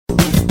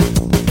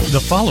The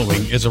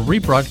following is a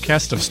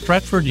rebroadcast of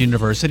Stratford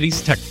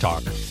University's Tech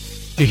Talk.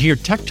 To hear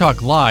Tech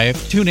Talk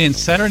live, tune in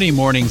Saturday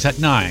mornings at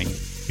 9.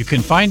 You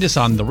can find us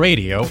on the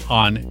radio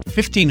on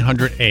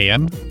 1500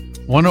 AM,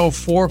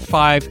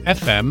 1045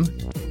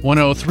 FM,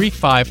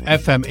 1035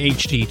 FM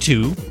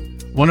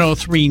HD2,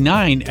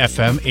 1039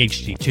 FM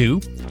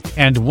HD2,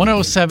 and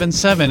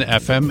 1077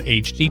 FM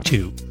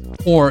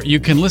HD2. Or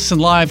you can listen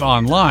live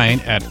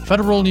online at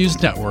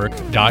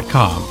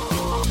federalnewsnetwork.com.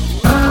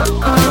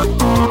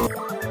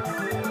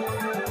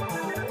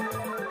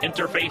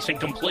 Interfacing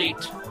complete.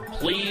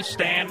 Please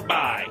stand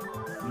by.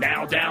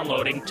 Now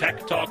downloading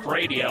Tech Talk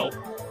Radio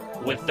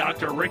with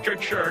Dr. Richard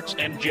Schertz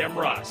and Jim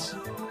Russ.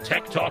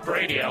 Tech Talk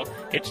Radio,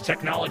 it's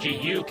technology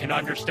you can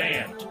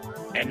understand.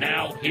 And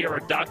now, here are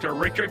Dr.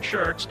 Richard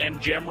Schertz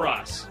and Jim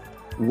Russ.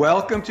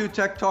 Welcome to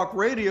Tech Talk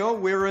Radio.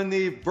 We're in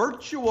the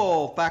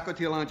virtual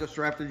faculty lounge at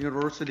Stratford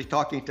University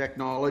talking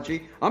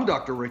technology. I'm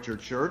Dr. Richard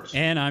Schertz.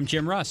 And I'm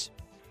Jim Russ.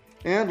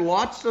 And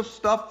lots of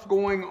stuff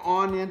going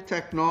on in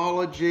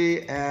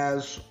technology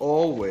as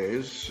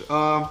always.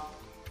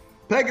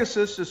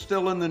 Pegasus is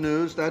still in the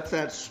news. That's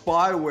that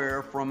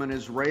spyware from an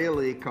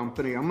Israeli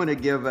company. I'm going to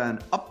give an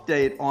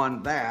update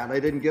on that.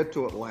 I didn't get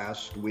to it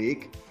last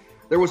week.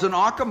 There was an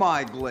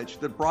Akamai glitch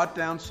that brought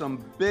down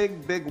some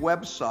big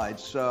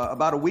websites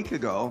about a week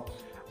ago.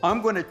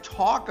 I'm going to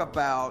talk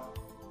about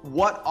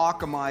what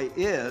Akamai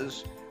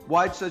is,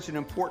 why it's such an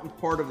important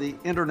part of the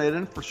internet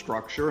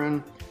infrastructure,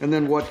 and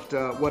then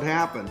what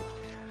happened.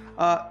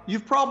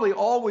 You've probably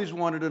always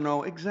wanted to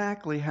know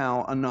exactly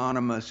how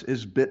anonymous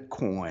is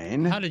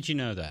Bitcoin. How did you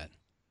know that?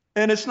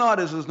 And it's not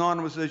as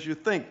anonymous as you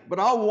think, but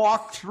I'll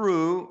walk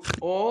through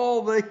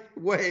all the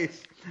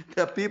ways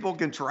that people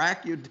can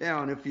track you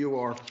down if you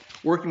are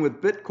working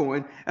with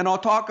Bitcoin, and I'll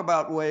talk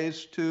about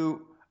ways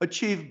to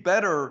achieve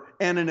better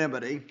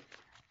anonymity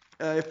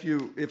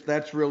if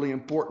that's really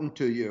important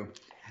to you.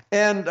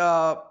 And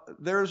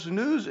there's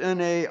news in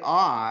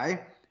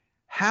AI,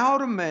 how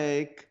to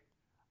make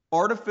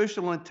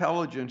artificial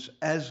intelligence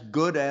as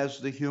good as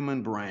the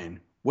human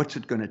brain. What's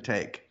it going to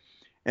take?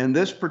 And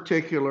this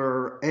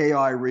particular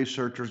AI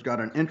researcher's got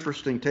an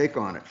interesting take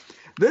on it.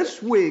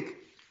 This week,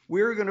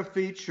 we're going to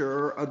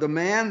feature the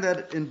man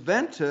that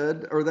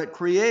invented or that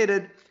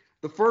created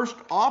the first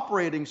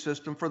operating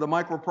system for the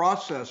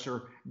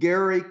microprocessor,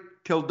 Gary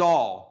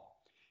Kildall.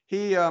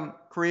 He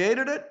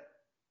created it,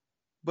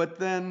 but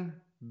then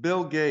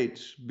Bill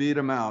Gates beat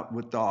him out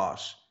with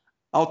DOS.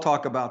 I'll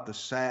talk about the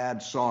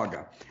sad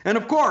saga. And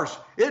of course,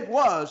 it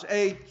was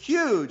a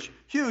huge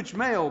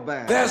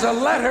mailbag. There's a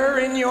letter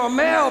in your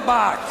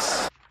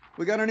mailbox.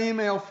 We got an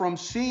email from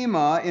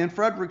Seema in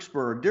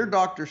Fredericksburg. Dear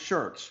Dr.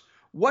 Schertz,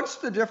 what's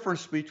the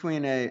difference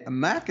between a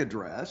MAC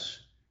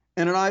address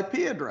and an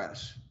IP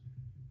address?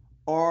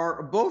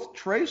 Are both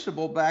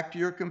traceable back to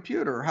your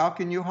computer? How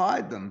can you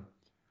hide them?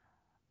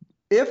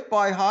 If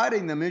by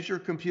hiding them, is your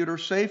computer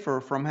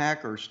safer from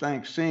hackers?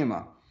 Thanks,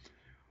 Seema.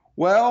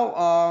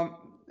 Well,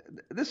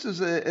 this is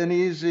an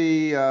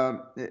easy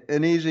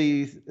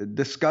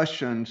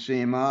discussion,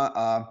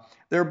 Seema.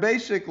 There are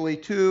basically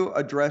two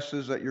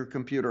addresses that your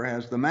computer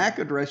has. The MAC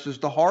address is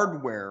the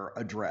hardware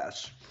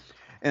address,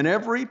 and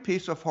every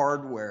piece of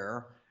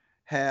hardware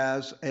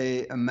has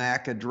a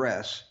MAC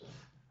address.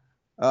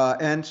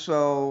 And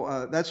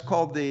so that's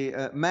called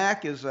the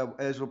MAC is a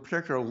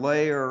particular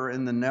layer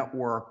in the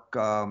network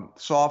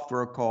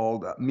software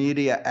called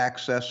Media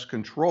Access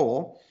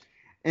Control.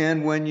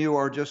 And when you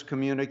are just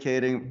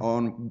communicating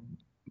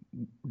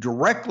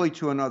directly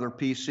to another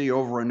PC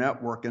over a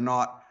network and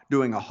not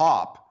doing a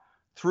hop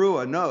through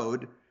a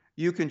node,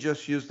 you can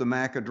just use the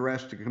MAC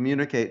address to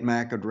communicate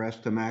MAC address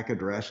to MAC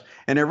address.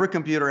 And every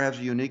computer has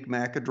a unique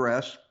MAC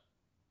address.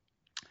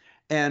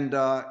 And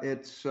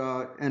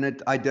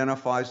it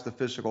identifies the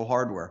physical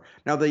hardware.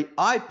 Now, the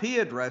IP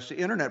address, the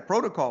Internet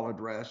Protocol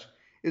address,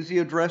 is the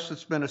address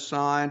that's been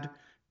assigned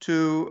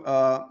to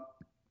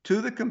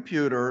the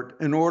computer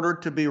in order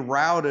to be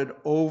routed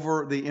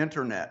over the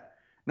Internet.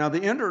 Now,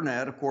 the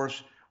Internet, of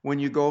course, when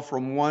you go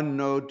from one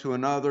node to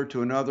another,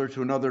 to another,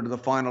 to another, to the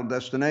final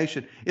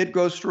destination, it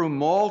goes through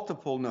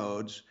multiple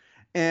nodes,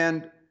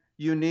 and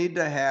you need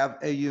to have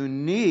a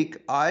unique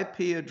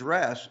IP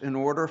address in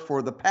order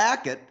for the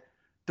packet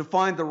to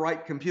find the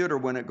right computer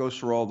when it goes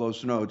through all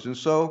those nodes. And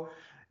so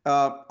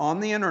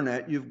on the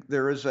internet,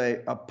 there is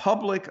a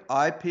public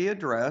IP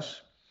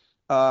address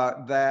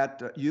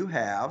that you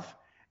have.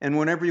 And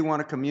whenever you want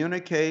to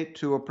communicate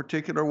to a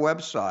particular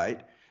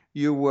website,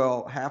 you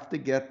will have to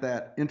get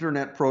that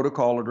Internet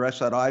Protocol address,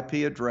 that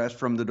IP address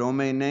from the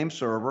domain name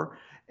server,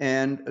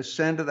 and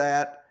send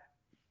that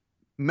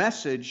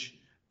message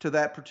to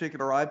that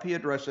particular IP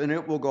address, and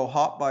it will go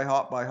hop by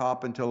hop by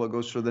hop until it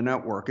goes through the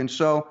network. And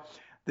so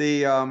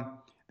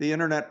the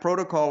Internet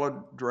Protocol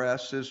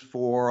address is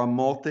for a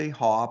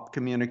multi-hop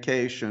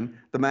communication.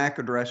 The MAC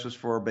address is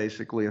for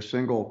basically a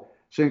single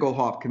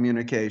hop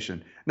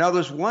communication. Now,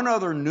 there's one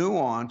other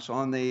nuance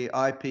on the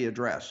IP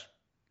address.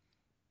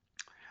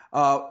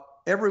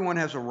 Everyone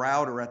has a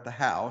router at the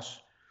house.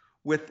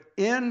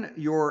 within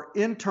your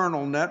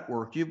internal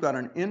network, you've got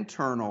an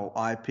internal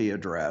IP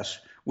address,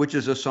 which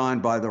is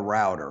assigned by the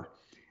router.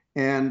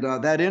 And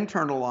that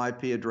internal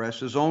IP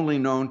address is only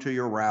known to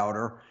your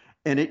router,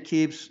 and it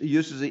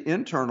uses the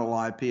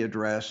internal IP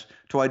address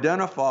to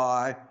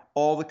identify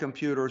all the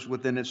computers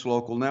within its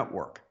local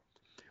network.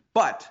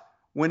 But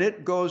when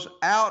it goes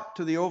out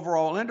to the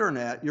overall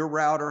internet, your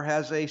router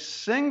has a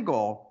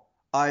single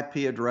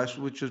IP address,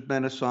 which has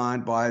been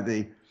assigned by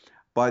the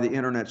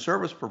internet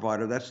service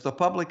provider. That's the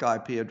public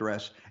IP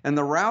address. And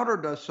the router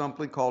does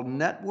something called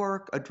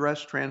network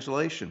address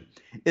translation.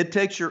 It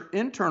takes your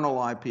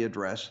internal IP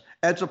address,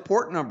 adds a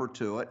port number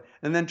to it,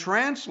 and then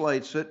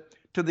translates it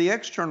to the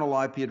external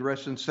IP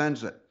address and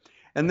sends it.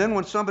 And then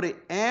when somebody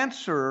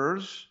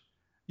answers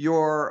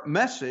your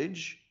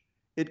message,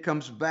 it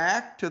comes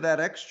back to that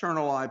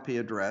external IP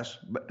address,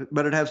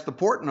 but it has the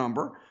port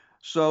number.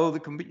 So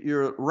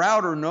your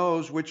router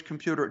knows which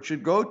computer it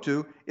should go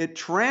to. It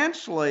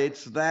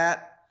translates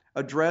that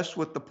address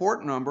with the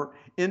port number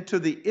into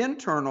the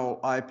internal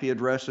IP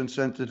address and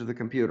sends it to the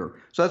computer.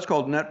 So that's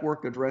called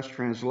network address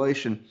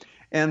translation.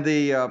 And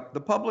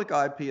the public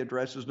IP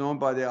address is known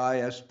by the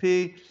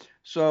ISP.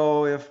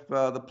 So if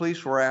the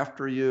police were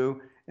after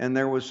you and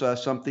there was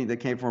something that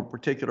came from a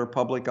particular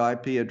public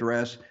IP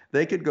address,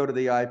 they could go to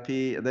the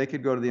IP, they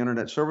could go to the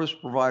internet service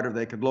provider,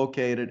 they could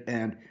locate it,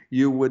 and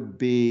you would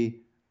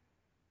be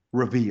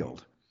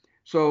revealed.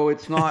 So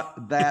it's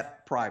not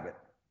that private.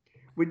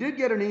 We did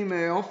get an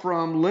email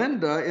from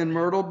Linda in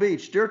Myrtle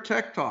Beach. Dear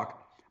Tech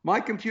Talk, my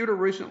computer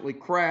recently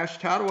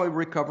crashed. How do I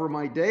recover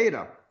my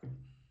data?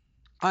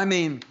 I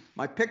mean,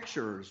 my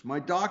pictures, my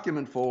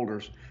document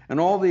folders, and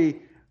all the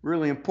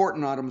really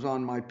important items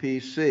on my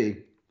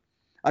PC.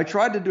 I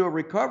tried to do a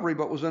recovery,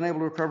 but was unable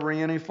to recover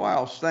any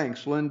files.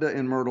 Thanks, Linda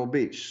in Myrtle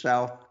Beach,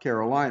 South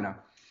Carolina.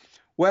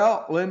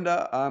 Well,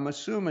 Linda, I'm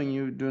assuming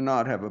you do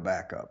not have a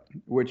backup,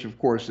 which of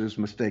course is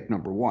mistake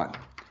number one.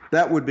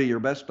 That would be your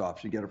best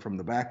option, get it from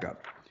the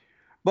backup.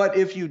 But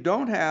if you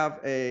don't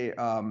have a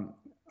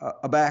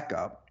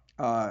backup,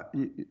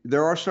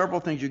 there are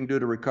several things you can do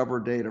to recover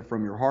data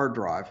from your hard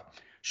drive,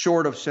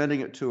 short of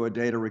sending it to a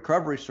data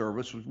recovery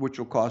service, which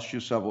will cost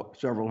you several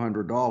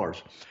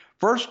 $100s.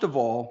 First of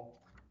all,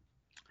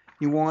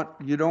 you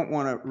don't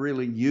want to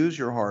really use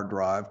your hard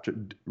drive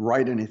to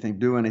write anything,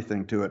 do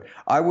anything to it.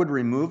 I would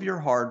remove your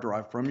hard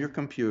drive from your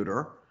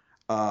computer,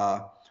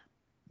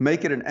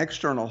 make it an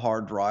external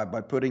hard drive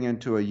by putting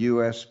into a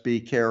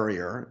USB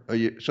carrier.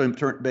 So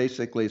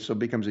basically, it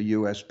becomes a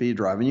USB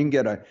drive, and you can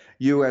get a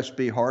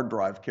USB hard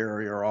drive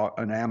carrier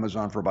on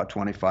Amazon for about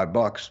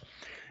 $25.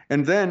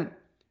 And then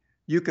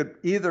you could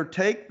either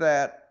take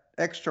that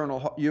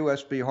external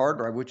USB hard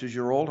drive, which is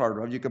your old hard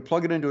drive, you could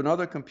plug it into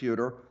another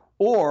computer,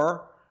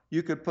 or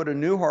you could put a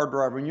new hard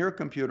drive in your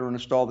computer and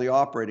install the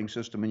operating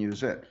system and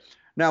use it.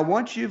 Now,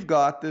 once you've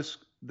got this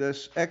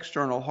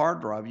external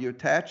hard drive, you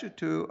attach it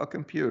to a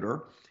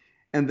computer,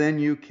 and then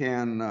you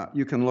can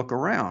look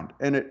around.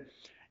 And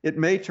it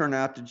may turn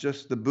out that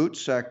just the boot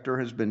sector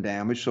has been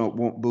damaged, so it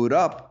won't boot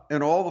up,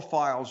 and all the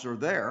files are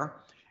there.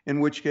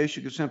 In which case,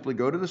 you could simply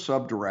go to the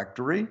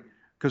subdirectory,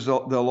 because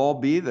they'll all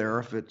be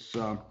there if it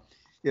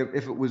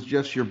was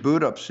just your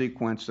boot up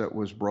sequence that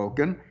was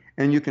broken.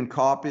 And you can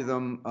copy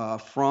them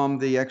from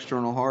the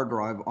external hard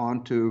drive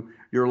onto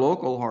your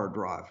local hard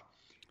drive.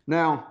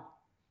 Now,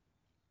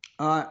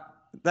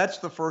 that's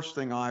the first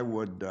thing I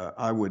would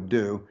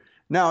do.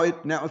 Now,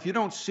 if you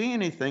don't see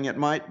anything, it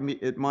might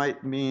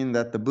mean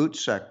that the boot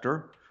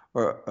sector,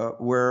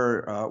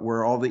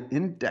 where all the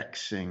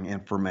indexing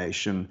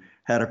information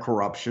had a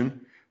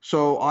corruption.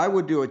 So I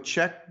would do a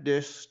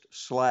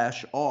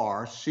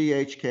checkdist/r,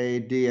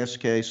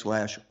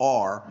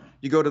 chkdsk/r.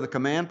 You go to the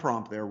command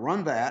prompt there,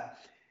 run that.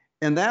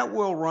 And that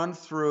will run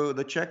through,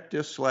 the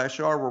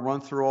checkdist/r will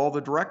run through all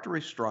the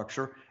directory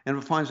structure, and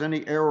if it finds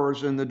any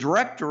errors in the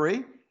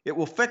directory, it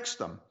will fix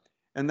them.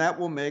 And that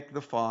will make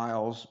the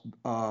files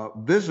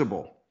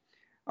visible.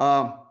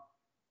 If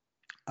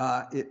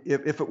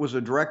it was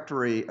a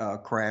directory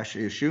crash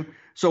issue.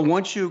 So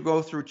once you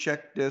go through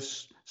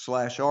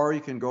checkdist/r,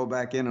 you can go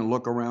back in and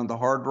look around the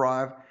hard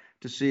drive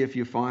to see if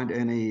you find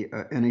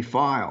any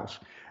files.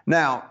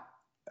 Now,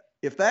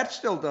 if that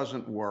still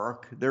doesn't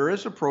work, there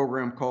is a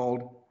program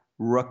called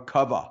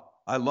Recover.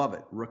 I love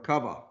it.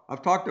 Recover.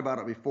 I've talked about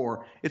it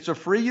before. It's a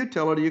free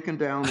utility. You can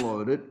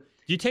download it.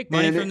 Do you take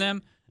money from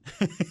them?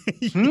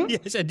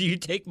 Yes, do you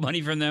take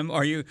money from them?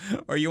 Are you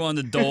on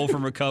the dole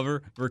from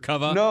Recover?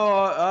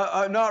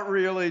 No, not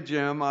really,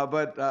 Jim.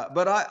 But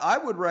I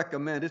would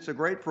recommend. It's a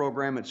great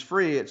program. It's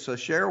free. It's a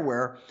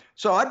shareware.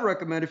 So I'd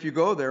recommend if you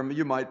go there,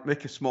 you might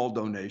make a small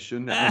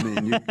donation. I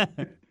mean,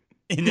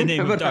 in the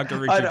name of Dr.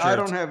 Richard Church. I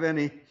don't have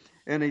any.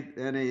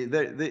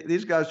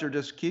 These guys are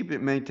just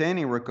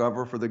maintaining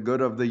Recover for the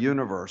good of the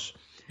universe,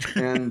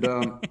 and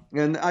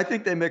I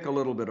think they make a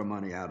little bit of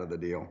money out of the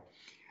deal.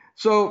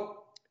 So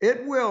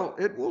it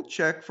will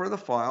check for the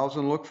files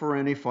and look for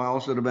any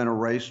files that have been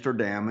erased or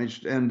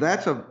damaged, and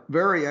that's a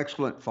very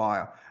excellent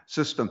file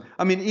system.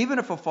 I mean, even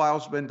if a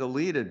file's been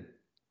deleted,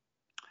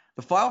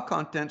 the file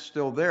content's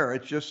still there.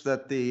 It's just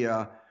that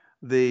the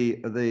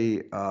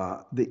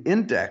the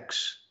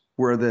index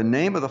where the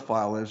name of the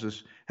file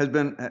has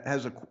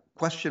a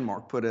question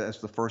mark put as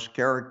the first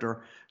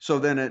character, so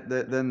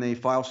then the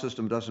file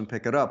system doesn't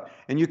pick it up,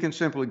 and you can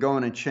simply go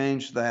in and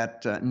change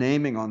that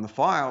naming on the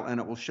file, and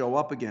it will show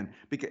up again.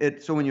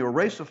 So when you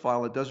erase a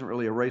file, it doesn't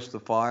really erase the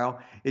file;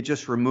 it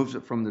just removes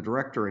it from the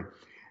directory.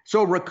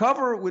 So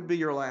recover would be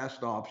your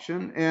last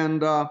option,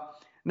 and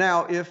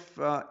now if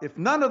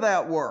none of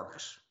that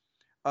works,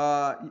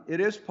 it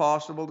is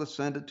possible to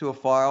send it to a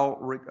file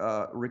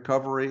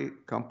recovery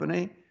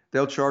company.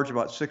 They'll charge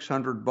about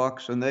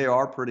 $600, and they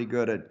are pretty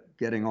good at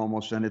getting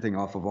almost anything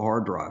off of a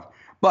hard drive.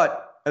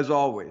 But as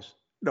always,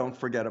 don't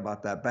forget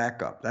about that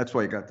backup. That's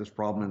why you got this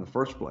problem in the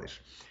first place.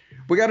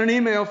 We got an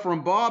email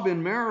from Bob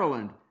in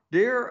Maryland.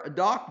 Dear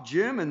Doc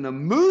Jim and the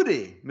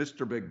moody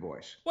Mr. Big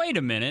Voice. Wait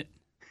a minute.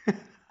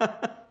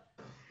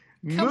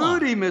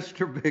 Moody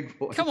Mr. Big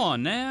Voice. Come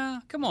on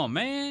now. Come on,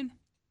 man.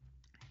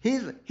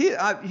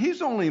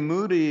 He's only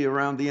moody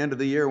around the end of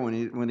the year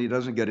when he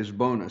doesn't get his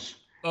bonus.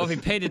 Well, if he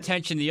paid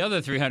attention the other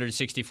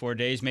 364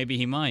 days, maybe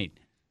he might.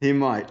 He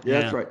might.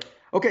 Yeah, that's right.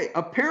 Okay,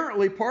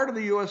 apparently part of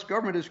the U.S.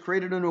 government has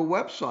created a new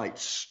website,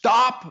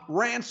 Stop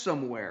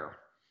Ransomware.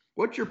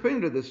 What's your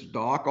opinion of this,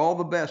 Doc? All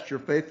the best, your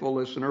faithful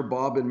listener,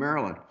 Bob in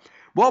Maryland.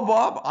 Well,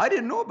 Bob, I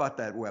didn't know about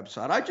that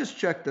website. I just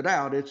checked it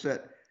out. It's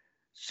at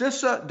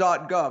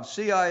CISA.gov,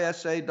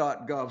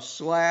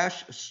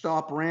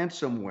 CISA.gov/stop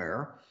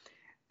ransomware.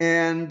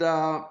 And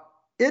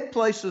it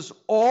places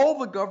all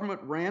the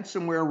government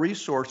ransomware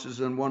resources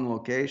in one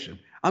location.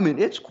 I mean,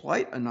 it's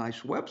quite a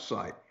nice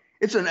website.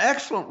 It's an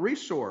excellent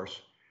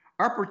resource.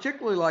 I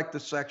particularly like the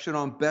section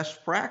on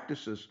best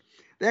practices.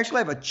 They actually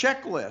have a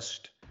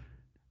checklist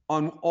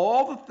on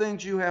all the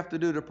things you have to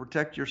do to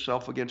protect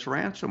yourself against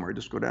ransomware.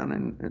 Just go down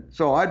and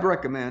so I'd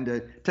recommend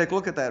take a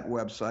look at that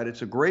website.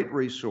 It's a great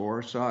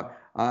resource.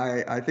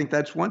 I think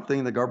that's one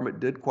thing the government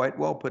did quite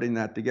well putting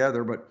that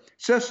together. But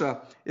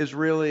CISA is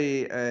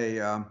really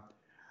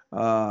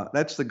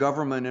that's the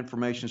Government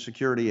Information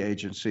Security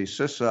Agency.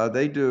 CISA,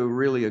 they do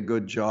really a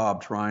good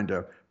job trying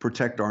to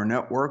protect our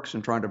networks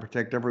and trying to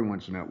protect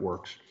everyone's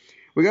networks.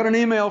 We got an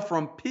email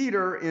from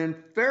Peter in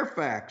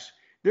Fairfax.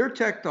 Dear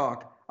Tech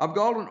Talk, I've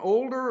got an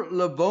older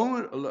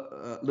Lenovo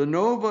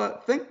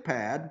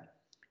ThinkPad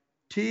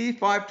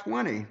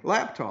T520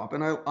 laptop,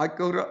 and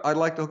I'd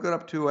like to hook it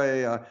up to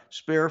a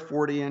spare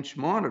 40-inch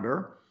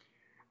monitor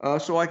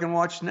so I can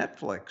watch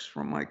Netflix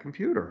from my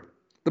computer.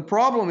 The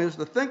problem is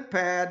the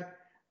ThinkPad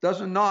does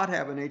not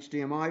have an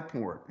HDMI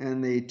port,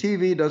 and the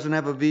TV doesn't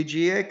have a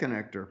VGA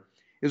connector.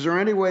 Is there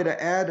any way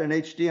to add an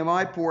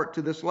HDMI port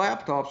to this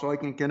laptop so I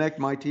can connect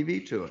my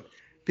TV to it?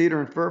 Peter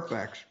in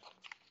Fairfax.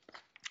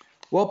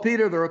 Well,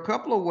 Peter, there are a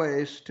couple of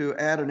ways to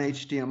add an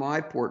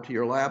HDMI port to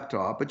your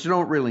laptop, but you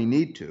don't really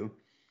need to.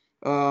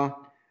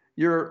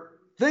 Your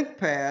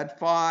ThinkPad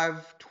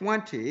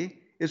 520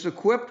 is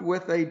equipped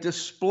with a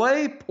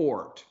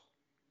DisplayPort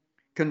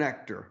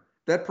connector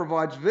that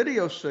provides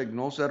video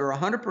signals that are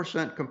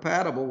 100%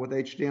 compatible with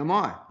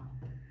HDMI.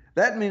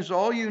 That means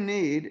all you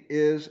need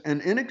is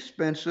an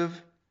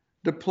inexpensive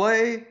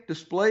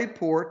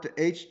DisplayPort to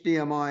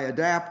HDMI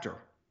adapter.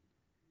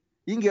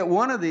 You can get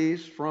one of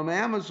these from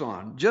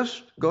Amazon.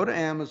 Just go to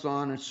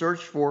Amazon and search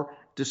for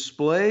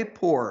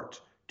DisplayPort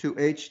to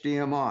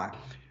HDMI.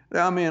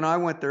 I mean, I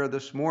went there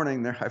this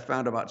morning. I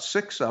found about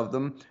 6 of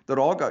them that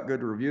all got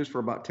good reviews for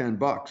about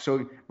 $10.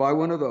 So buy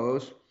one of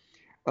those.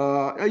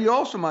 You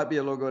also might be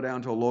able to go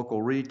down to a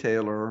local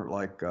retailer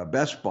like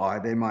Best Buy.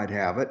 They might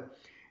have it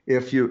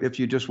if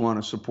you just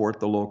want to support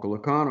the local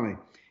economy.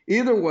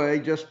 Either way,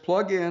 just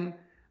plug in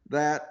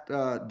that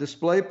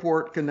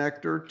DisplayPort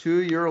connector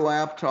to your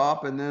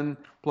laptop and then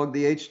plug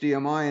the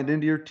HDMI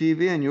into your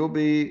TV and you'll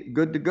be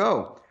good to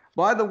go.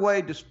 By the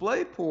way,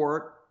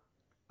 DisplayPort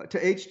to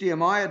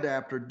HDMI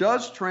adapter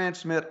does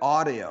transmit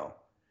audio,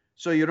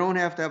 so you don't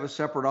have to have a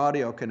separate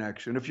audio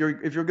connection. If you're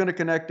going to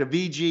connect to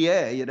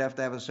VGA, you'd have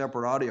to have a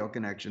separate audio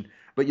connection,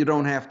 but you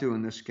don't have to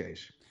in this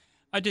case.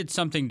 I did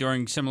something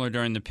similar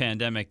during the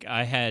pandemic.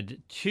 I had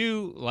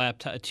two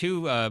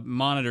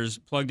monitors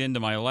plugged into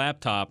my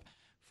laptop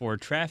for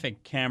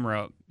traffic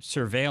camera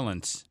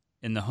surveillance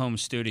in the home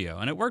studio,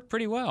 and it worked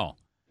pretty well.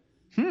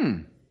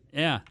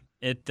 Yeah.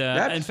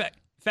 In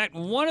fact,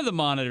 one of the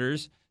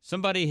monitors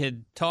somebody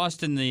had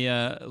tossed in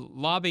the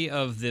lobby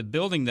of the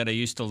building that I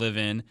used to live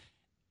in.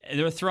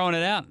 They were throwing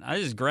it out. I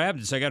just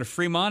grabbed it, so I got a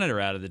free monitor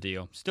out of the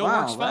deal. Still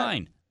works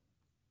fine.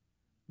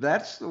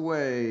 That is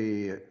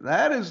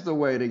the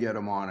way to get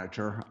a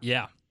monitor.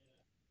 Yeah.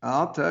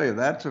 I'll tell you,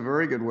 that's a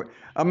very good way.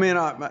 I mean,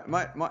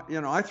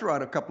 I threw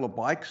out a couple of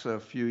bikes a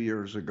few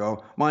years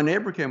ago. My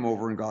neighbor came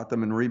over and got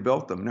them and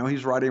rebuilt them. Now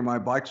he's riding my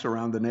bikes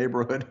around the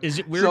neighborhood. Is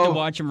it weird to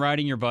watch him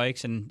riding your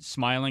bikes and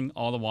smiling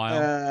all the while?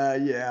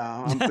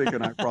 Yeah, I'm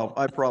thinking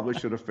I probably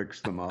should have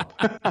fixed them up.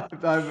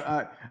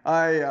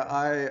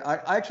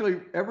 I actually,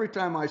 every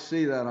time I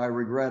see that, I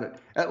regret it.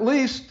 At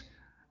least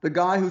the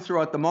guy who threw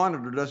out the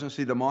monitor doesn't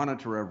see the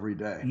monitor every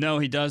day. No,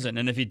 he doesn't.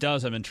 And if he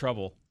does, I'm in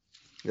trouble.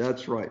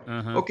 That's right.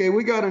 Uh-huh. Okay,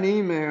 we got an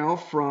email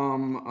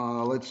from,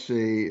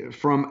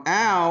 from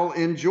Al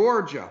in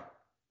Georgia.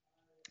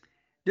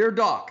 Dear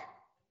Doc,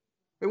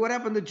 hey, what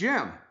happened to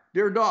Jim?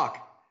 Dear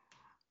Doc,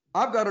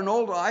 I've got an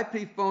old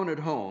IP phone at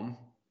home.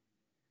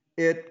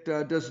 It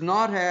does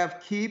not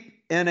have Keep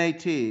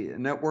NAT,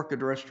 Network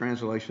Address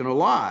Translation,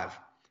 alive.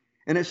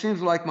 And it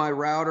seems like my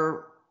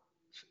router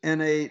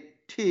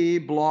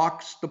NAT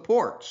blocks the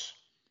ports.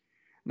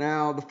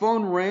 Now, the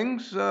phone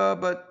rings,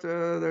 but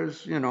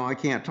there's, I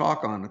can't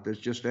talk on it. There's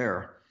just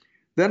error.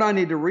 Then I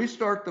need to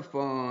restart the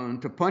phone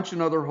to punch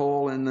another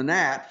hole in the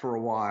NAT for a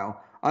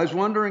while. I was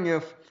wondering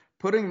if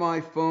putting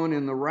my phone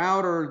in the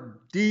router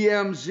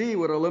DMZ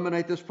would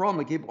eliminate this problem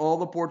and keep all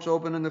the ports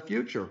open in the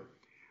future.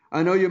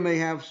 I know you may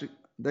have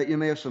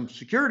some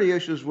security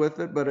issues with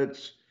it, but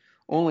it's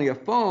only a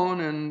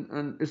phone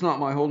and it's not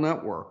my whole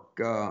network.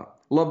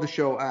 Love the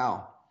show,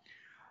 Al.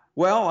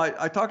 Well,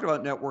 I talked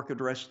about network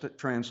address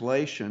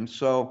translation.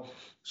 So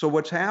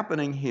what's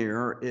happening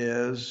here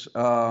is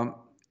a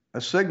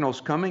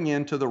signal's coming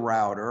into the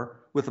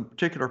router with a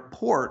particular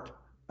port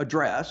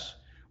address,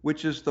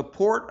 which is the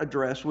port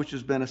address which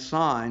has been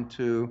assigned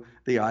to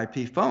the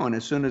IP phone.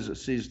 As soon as it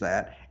sees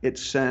that, it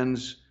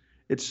sends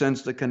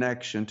the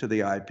connection to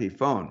the IP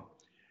phone.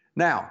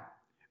 Now,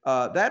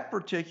 that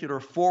particular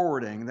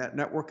forwarding, that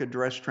network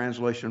address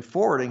translation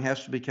forwarding,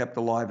 has to be kept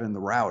alive in the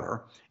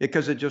router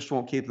because it just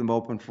won't keep them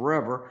open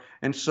forever.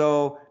 And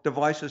so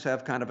devices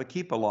have kind of a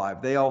keep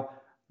alive.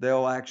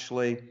 They'll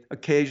actually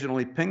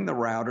occasionally ping the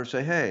router,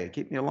 say, hey,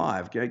 keep me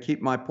alive,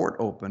 keep my port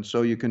open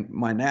so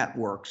my NAT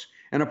works.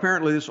 And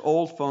apparently this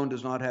old phone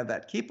does not have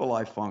that keep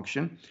alive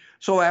function.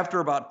 So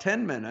after about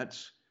 10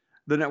 minutes,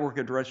 the network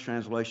address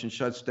translation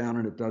shuts down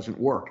and it doesn't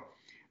work.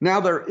 Now,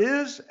 there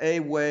is a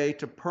way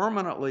to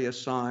permanently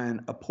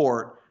assign a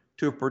port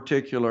to a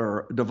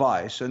particular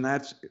device, and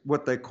that's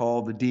what they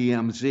call the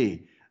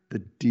DMZ, the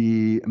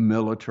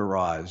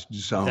demilitarized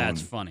zone.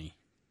 That's funny.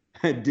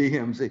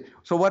 DMZ.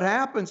 So what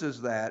happens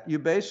is that you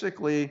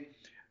basically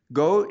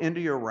go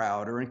into your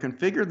router and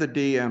configure the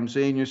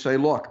DMZ, and you say,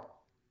 look,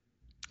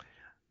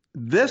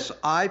 this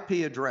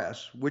IP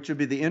address, which would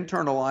be the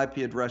internal IP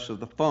address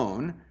of the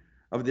phone,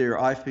 of your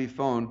IP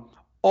phone,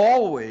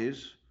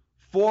 always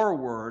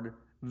forward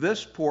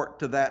this port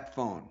to that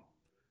phone.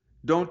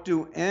 Don't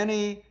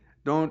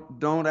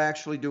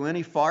actually do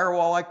any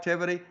firewall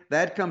activity.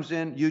 That comes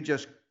in, you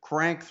just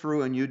crank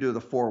through and you do the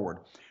forward.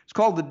 It's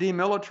called the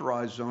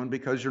demilitarized zone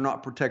because you're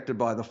not protected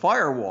by the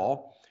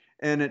firewall,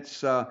 and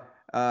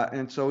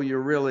and so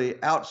you're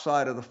really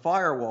outside of the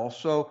firewall.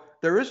 So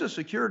there is a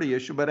security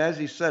issue, but as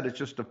he said, it's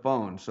just a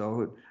phone,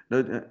 so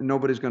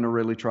nobody's going to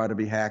really try to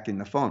be hacking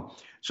the phone.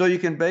 So you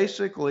can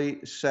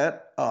basically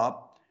set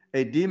up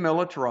a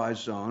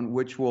demilitarized zone,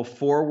 which will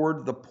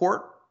forward the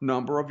port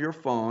number of your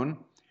phone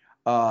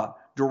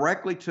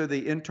directly to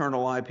the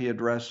internal IP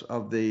address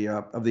of the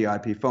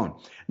IP phone.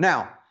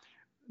 Now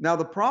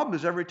the problem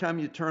is every time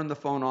you turn the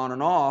phone on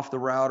and off, the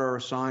router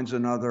assigns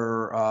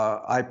another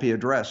IP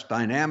address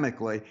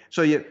dynamically.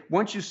 So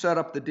once you set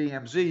up the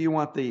DMZ,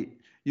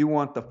 you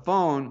want the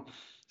phone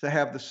to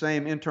have the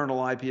same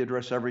internal IP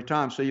address every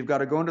time. So you've got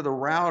to go into the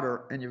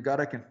router and you've got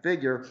to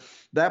configure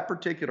that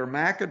particular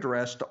MAC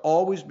address to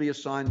always be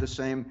assigned the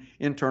same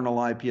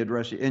internal IP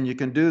address. And you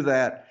can do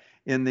that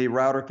in the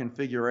router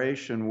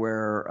configuration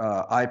where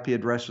IP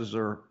addresses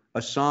are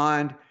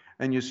assigned,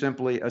 and you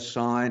simply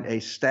assign a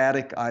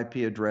static IP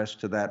address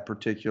to that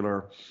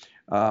particular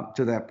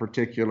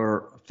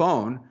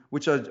phone,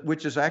 which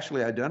is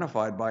actually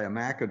identified by a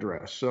MAC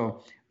address.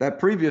 So that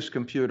previous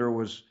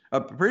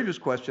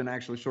question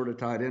actually sort of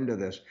tied into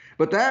this.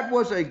 But that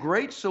was a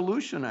great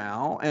solution,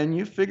 Al, and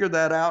you figured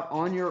that out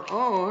on your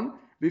own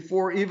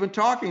before even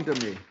talking to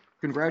me.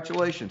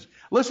 Congratulations.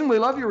 Listen, we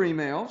love your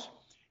emails.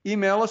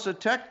 Email us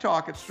at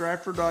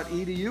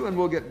techtalk@stratford.edu, and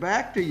we'll get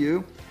back to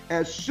you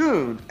as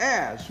soon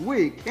as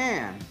we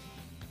can.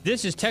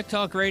 This is Tech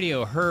Talk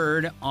Radio,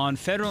 heard on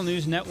Federal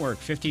News Network,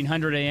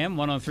 1500 AM,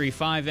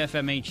 103.5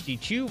 FM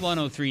HD2,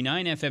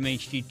 103.9 FM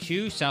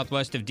HD2,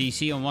 southwest of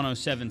D.C. on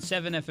 107.7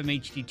 FM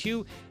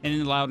HD2, and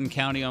in Loudoun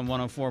County on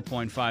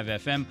 104.5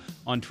 FM.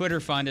 On Twitter,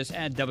 find us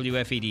at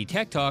WFED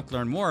Tech Talk.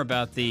 Learn more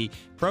about the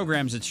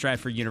programs at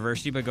Stratford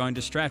University by going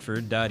to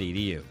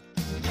stratford.edu.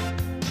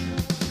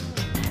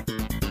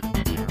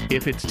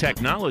 If it's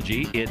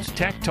technology, it's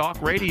Tech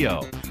Talk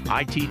Radio.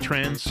 IT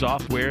trends,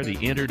 software, the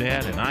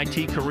internet, and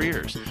IT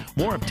careers.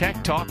 More of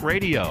Tech Talk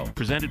Radio,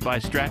 presented by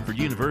Stratford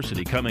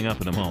University, coming up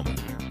in a moment.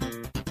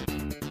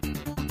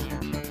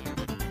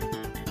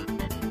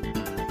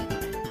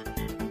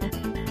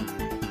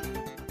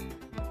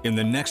 In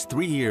the next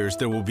 3 years,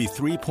 there will be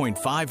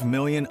 3.5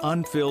 million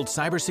unfilled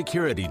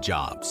cybersecurity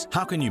jobs.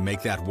 How can you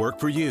make that work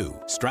for you?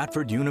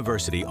 Stratford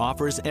University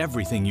offers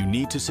everything you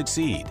need to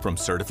succeed, from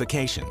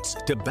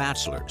certifications to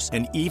bachelor's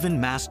and even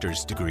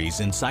master's degrees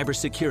in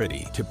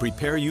cybersecurity to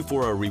prepare you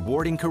for a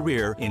rewarding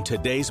career in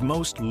today's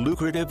most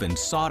lucrative and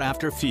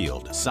sought-after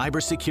field,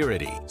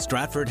 cybersecurity.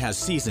 Stratford has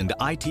seasoned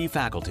IT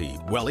faculty,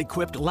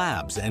 well-equipped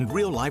labs, and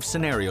real-life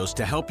scenarios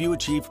to help you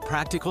achieve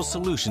practical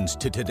solutions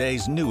to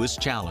today's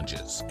newest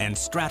challenges. And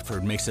Stratford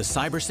makes a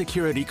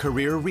cybersecurity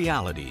career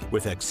reality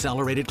with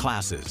accelerated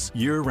classes,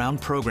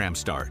 year-round program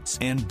starts,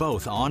 and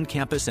both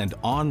on-campus and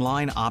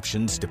online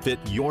options to fit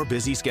your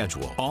busy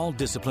schedule. All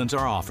disciplines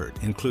are offered,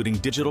 including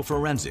digital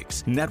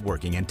forensics,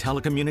 networking, and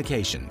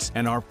telecommunications,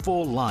 and our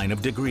full line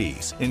of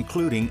degrees,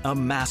 including a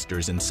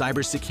master's in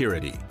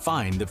cybersecurity.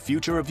 Find the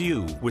future of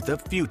you with a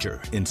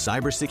future in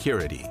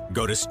cybersecurity.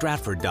 Go to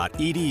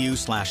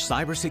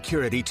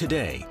stratford.edu/cybersecurity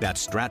today.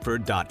 That's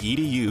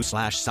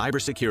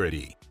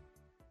stratford.edu/cybersecurity.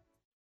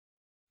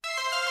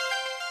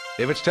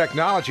 If it's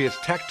technology, it's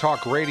Tech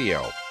Talk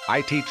Radio.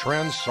 IT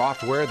trends,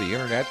 software, the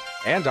internet,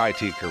 and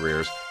IT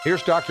careers.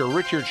 Here's Dr.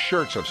 Richard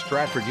Schertz of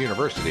Stratford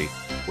University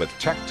with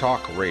Tech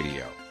Talk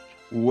Radio.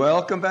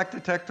 Welcome back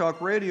to Tech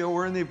Talk Radio.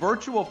 We're in the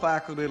virtual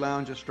faculty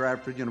lounge at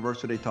Stratford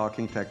University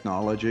talking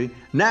technology.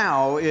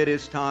 Now it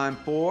is time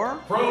for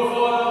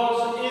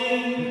Profiles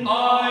in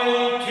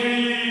IT.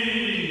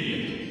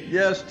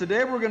 Yes,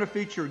 today we're going to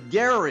feature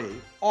Gary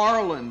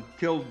Arlen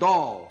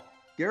Kildall.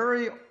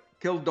 Gary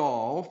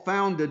Kildall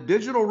founded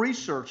Digital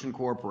Research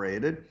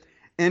Incorporated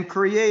and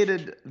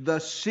created the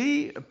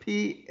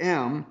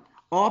CP/M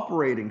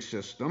operating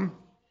system,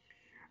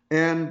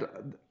 and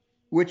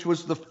which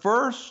was the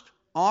first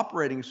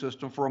operating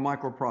system for a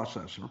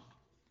microprocessor.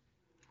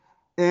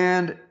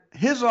 And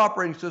his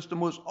operating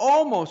system was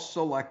almost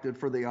selected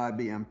for the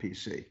IBM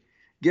PC.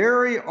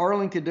 Gary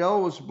Arlen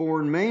Kildall was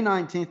born May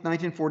 19,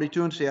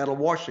 1942 in Seattle,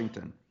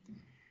 Washington.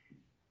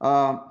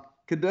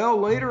 Kildall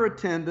later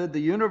attended the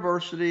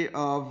University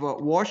of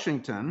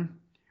Washington,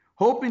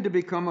 hoping to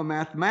become a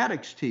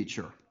mathematics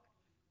teacher.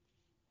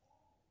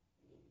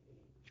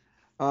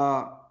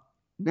 Now,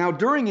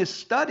 during his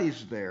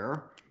studies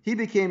there, he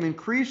became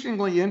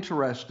increasingly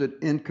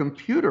interested in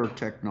computer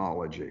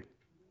technology.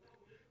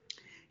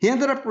 He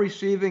ended up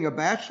receiving a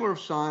Bachelor of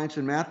Science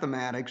in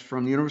Mathematics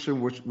from the University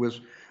of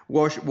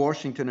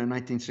Washington in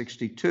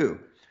 1962.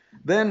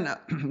 Then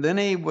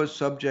he was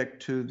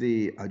subject to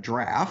the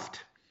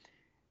draft.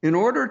 In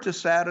order to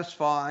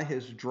satisfy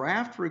his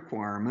draft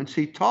requirements,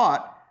 he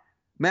taught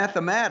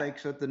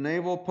mathematics at the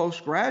Naval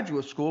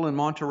Postgraduate School in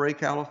Monterey,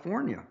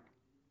 California.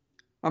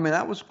 I mean,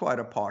 that was quite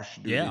a posh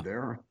duty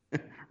there.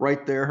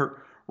 right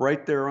there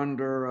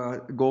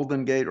under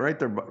Golden Gate, right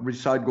there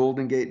beside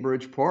Golden Gate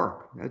Bridge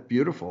Park. That's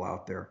beautiful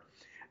out there.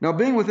 Now,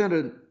 being within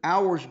an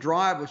hour's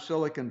drive of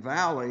Silicon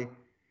Valley,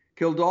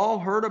 Kildall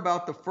heard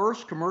about the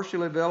first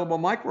commercially available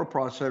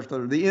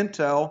microprocessor, the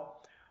Intel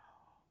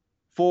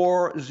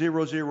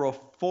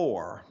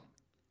 4004.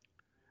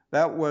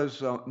 That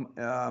was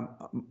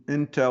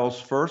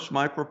Intel's first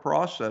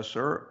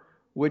microprocessor,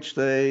 which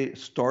they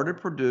started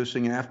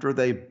producing after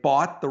they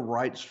bought the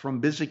rights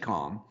from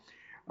Busicom.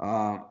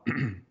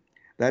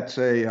 That's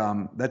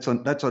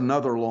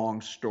another long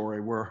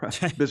story where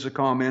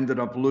Busicom ended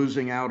up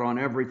losing out on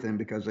everything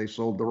because they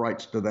sold the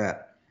rights to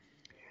that.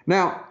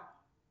 Now,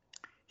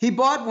 he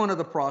bought one of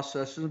the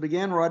processors and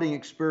began writing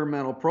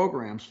experimental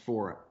programs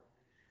for it.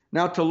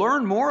 Now, to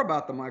learn more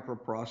about the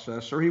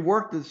microprocessor, he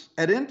worked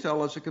at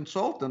Intel as a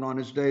consultant on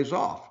his days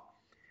off.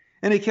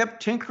 And he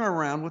kept tinkering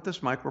around with this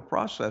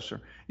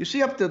microprocessor. You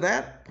see, up to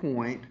that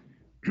point,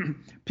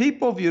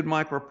 people viewed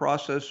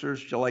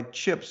microprocessors like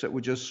chips that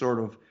would just sort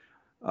of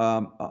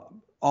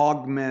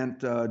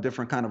augment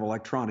different kind of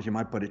electronics. You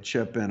might put a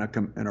chip in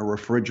a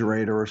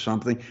refrigerator or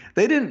something.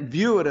 They didn't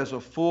view it as a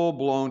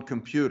full-blown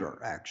computer,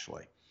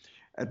 actually,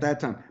 at that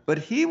time. But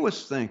he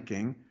was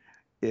thinking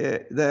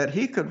that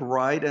he could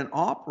write an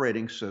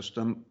operating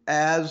system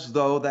as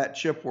though that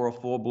chip were a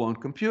full-blown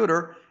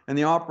computer, and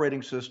the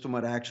operating system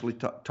would actually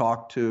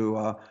talk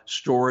to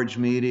storage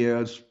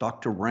media,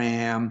 talk to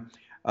RAM,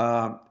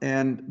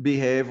 and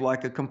behave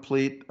like a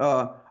complete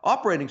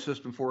operating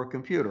system for a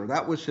computer.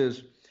 That was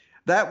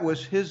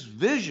his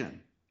vision,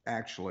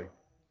 actually.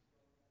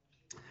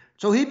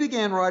 So he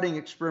began writing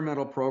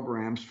experimental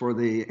programs for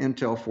the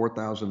Intel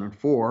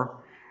 4004.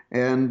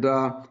 And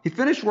he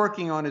finished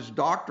working on his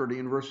doctorate at the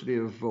University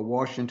of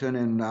Washington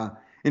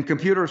in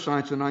computer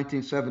science in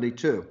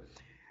 1972.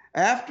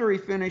 After he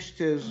finished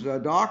his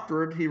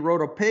doctorate, he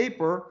wrote a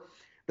paper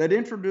that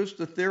introduced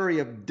the theory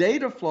of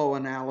data flow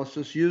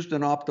analysis used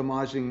in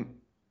optimizing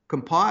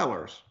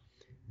compilers.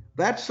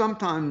 That's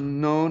sometimes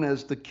known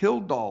as the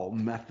Kildall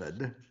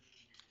method.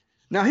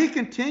 Now, he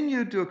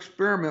continued to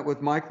experiment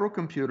with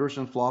microcomputers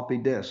and floppy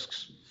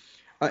disks.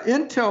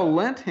 Intel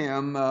lent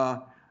him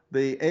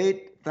the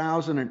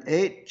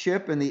 8008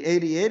 chip and the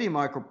 8080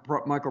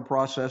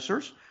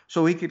 microprocessors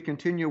so he could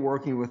continue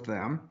working with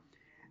them.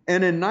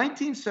 And in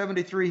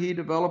 1973, he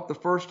developed the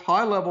first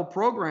high-level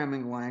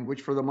programming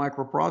language for the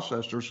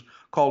microprocessors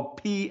called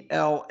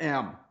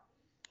PLM.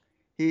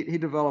 He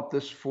developed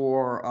this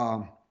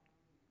for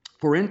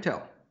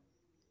Intel.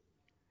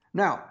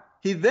 Now,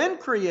 he then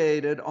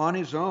created on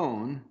his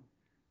own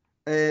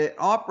an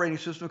operating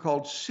system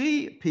called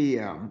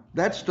CPM.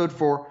 That stood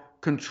for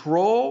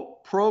Control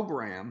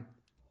Program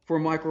for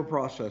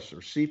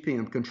Microprocessors.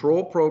 CPM,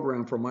 Control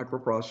Program for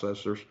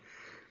Microprocessors.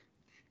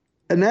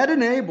 And that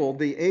enabled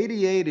the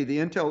 8080, the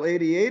Intel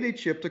 8080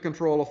 chip, to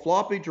control a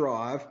floppy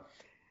drive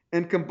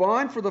and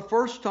combine for the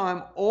first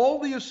time all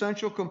the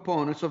essential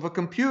components of a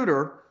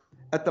computer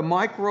at the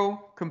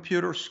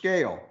microcomputer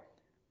scale.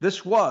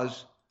 This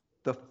was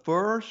the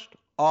first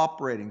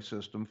operating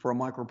system for a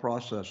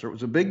microprocessor. It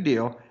was a big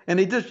deal, and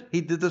he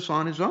did this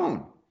on his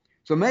own.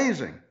 It's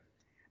amazing.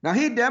 Now,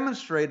 he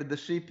demonstrated the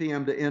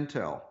CPM to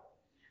Intel,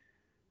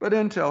 but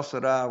Intel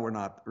said, we're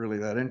not really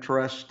that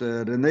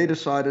interested, and they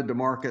decided to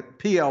market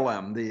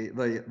PLM,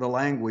 the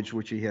language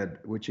which he had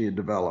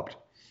developed.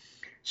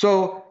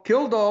 So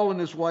Kildall and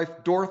his wife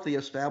Dorothy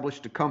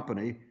established a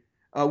company,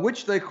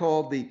 which they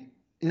called the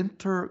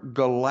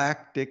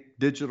Intergalactic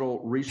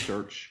Digital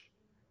Research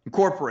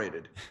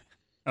Incorporated.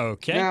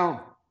 Okay.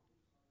 Now,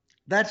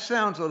 that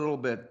sounds a little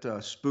bit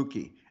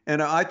spooky,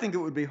 and I think it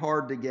would be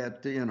hard to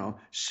get,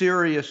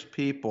 serious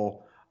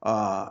people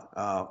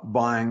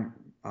buying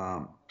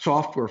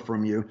software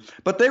from you.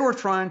 But they were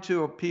trying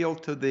to appeal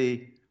to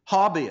the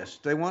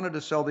hobbyists. They wanted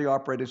to sell the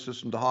operating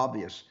system to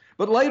hobbyists.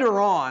 But later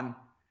on,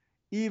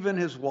 even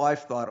his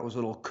wife thought it was a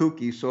little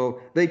kooky,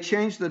 so they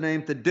changed the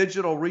name to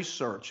Digital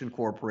Research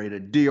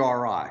Incorporated,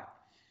 DRI.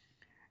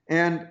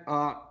 And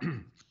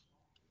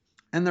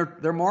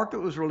their market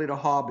was really to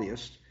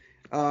hobbyists.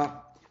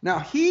 Now,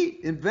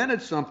 he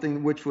invented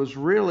something which was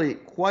really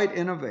quite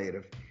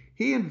innovative.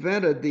 He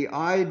invented the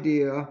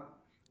idea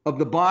of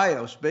the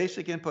BIOS,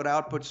 Basic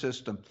Input-Output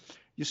System.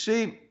 You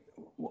see,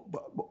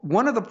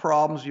 one of the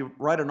problems, you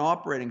write an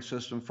operating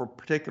system for a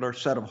particular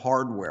set of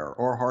hardware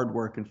or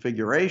hardware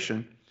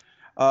configuration,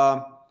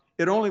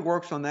 it only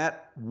works on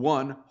that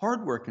one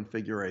hardware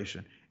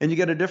configuration. And you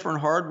get a different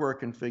hardware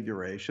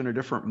configuration, a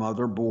different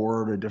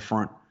motherboard, a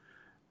different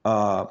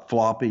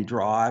floppy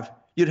drive.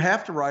 You'd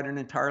have to write an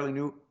entirely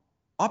new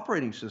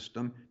operating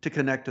system to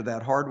connect to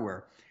that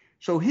hardware.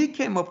 So he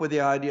came up with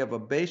the idea of a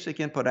basic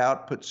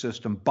input-output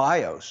system,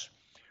 BIOS,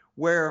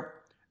 where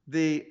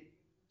the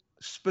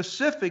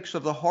specifics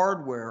of the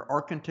hardware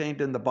are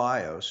contained in the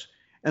BIOS,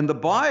 and the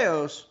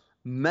BIOS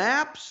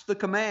maps the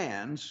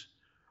commands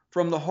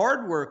from the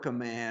hardware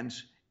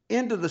commands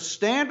into the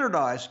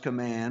standardized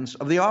commands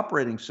of the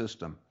operating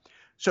system.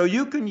 So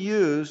you can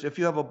use, if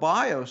you have a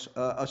BIOS,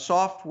 a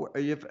software,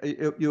 if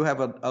you have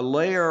a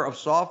layer of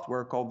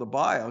software called the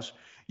BIOS,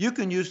 you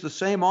can use the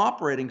same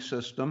operating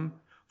system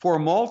for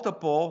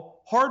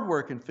multiple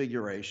hardware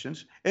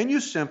configurations, and you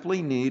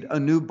simply need a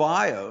new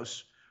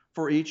BIOS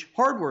for each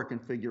hardware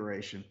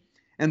configuration.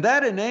 And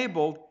that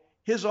enabled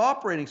his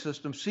operating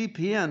system,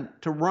 CPM,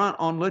 to run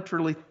on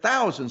literally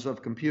thousands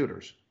of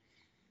computers.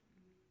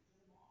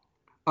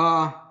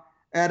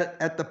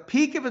 At the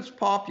peak of its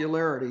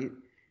popularity,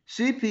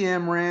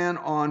 CPM ran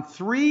on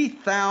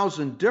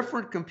 3,000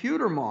 different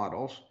computer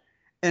models,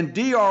 and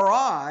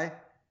DRI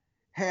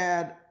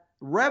had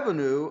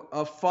revenue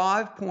of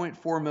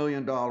 $5.4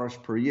 million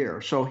per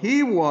year. So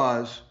he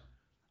was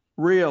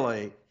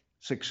really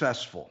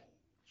successful.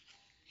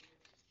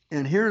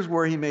 And here's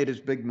where he made his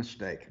big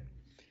mistake.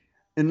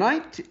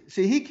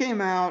 He came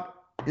out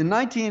in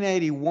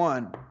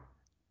 1981.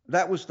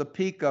 That was the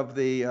peak of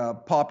the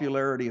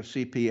popularity of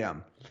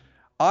CPM.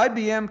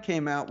 IBM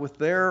came out with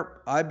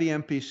their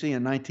IBM PC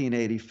in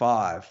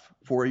 1985.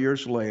 4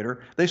 years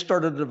later, they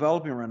started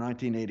developing around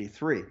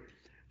 1983.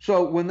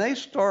 So when they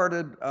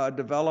started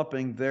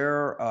developing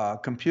their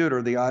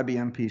computer, the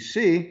IBM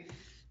PC,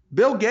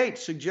 Bill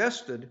Gates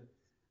suggested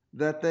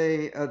that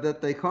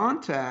they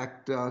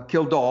contact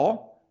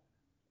Kildall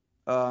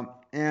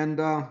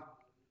and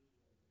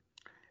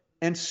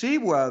see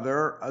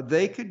whether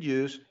they could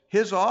use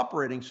his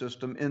operating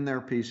system in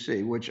their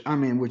PC,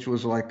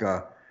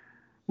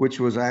 which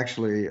was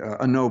actually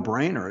a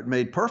no-brainer. It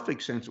made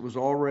perfect sense. It was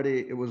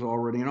already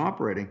an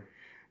operating.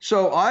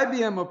 So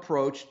IBM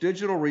approached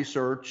Digital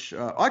Research.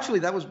 Actually,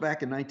 that was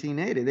back in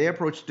 1980. They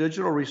approached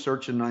Digital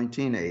Research in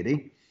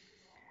 1980,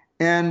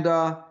 and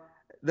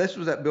this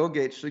was at Bill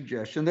Gates'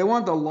 suggestion. They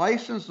wanted to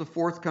license the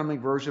forthcoming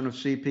version of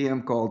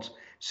CPM called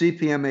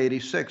CPM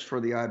 86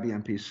 for the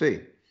IBM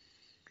PC.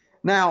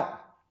 Now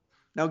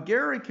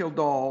Gary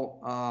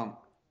Kildall,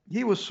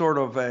 he was sort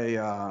of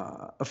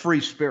a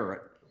free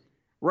spirit.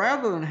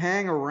 Rather than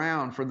hang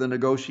around for the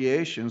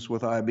negotiations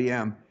with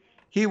IBM,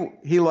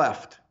 he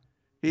left.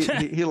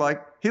 He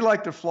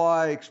liked to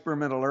fly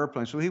experimental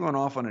airplanes, so he went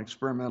off on an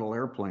experimental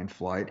airplane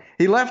flight.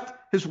 He left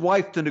his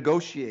wife to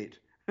negotiate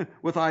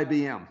with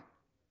IBM,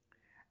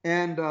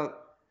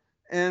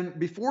 and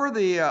before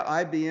the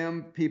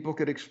IBM people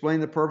could explain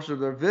the purpose of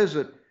their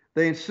visit,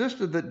 they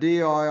insisted that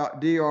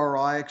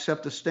DRI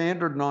accept a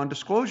standard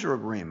non-disclosure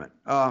agreement,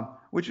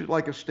 which is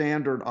like a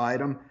standard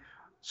item.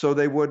 so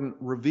they wouldn't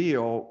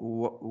reveal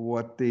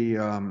what the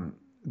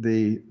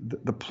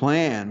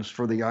plans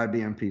for the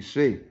IBM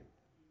PC.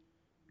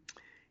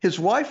 His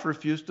wife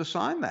refused to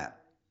sign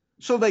that,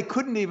 so they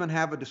couldn't even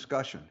have a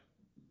discussion.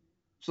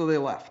 So they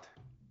left.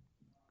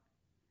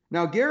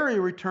 Now Gary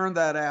returned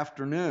that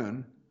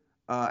afternoon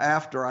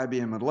after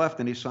IBM had left,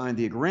 and he signed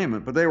the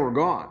agreement, but they were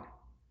gone.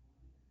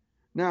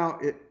 Now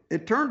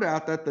it turned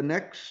out that the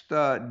next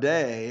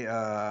day,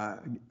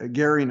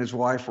 Gary and his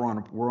wife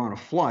were on a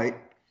flight.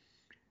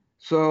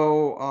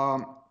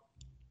 So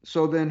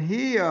then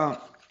he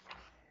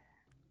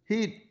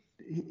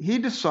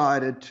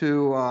decided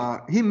to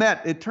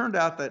it turned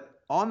out that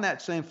on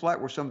that same flight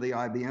were some of the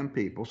IBM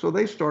people. So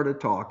they started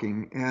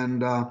talking,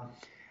 and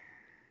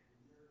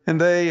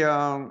they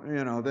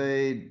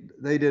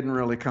they didn't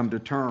really come to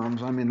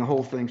terms. I mean, the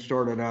whole thing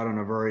started out on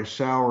a very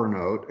sour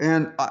note,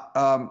 and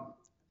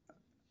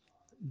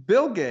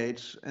Bill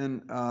Gates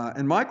and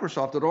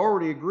Microsoft had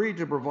already agreed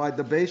to provide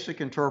the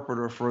basic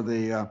interpreter for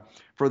the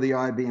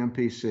IBM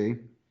PC.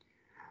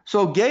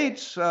 So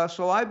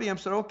IBM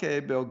said,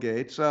 "Okay, Bill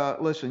Gates,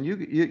 listen,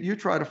 you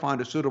try to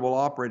find a suitable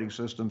operating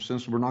system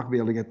since we're not going to be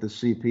able to get the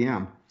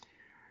CP/M."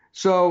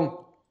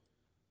 So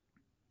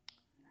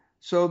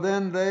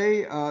then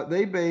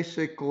they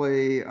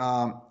basically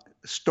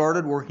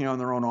started working on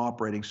their own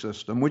operating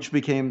system, which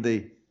became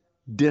the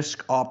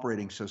Disk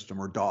Operating System,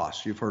 or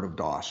DOS. You've heard of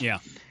DOS. Yeah.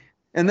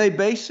 And they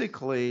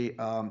basically,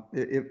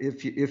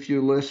 if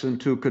you listen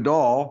to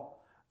Kildall,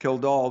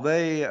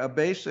 they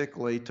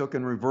basically took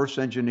and reverse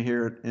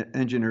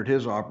engineered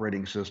his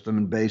operating system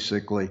and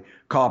basically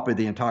copied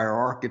the entire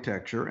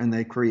architecture, and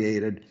they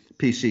created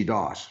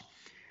PC-DOS.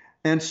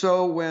 And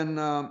so when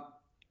the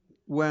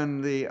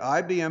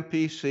IBM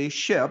PC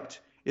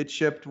shipped, it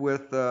shipped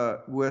with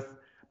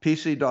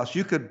PC-DOS.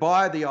 You could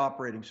buy the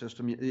operating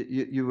system.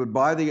 You'd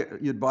buy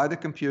the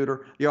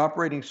computer. The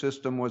operating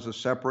system was a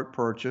separate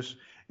purchase.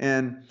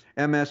 And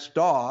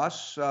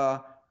MS-DOS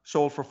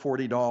sold for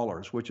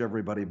 $40, which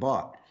everybody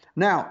bought.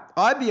 Now,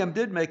 IBM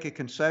did make a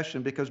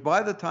concession, because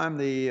by the time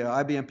the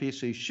IBM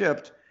PC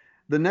shipped,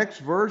 the next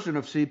version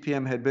of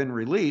CP/M had been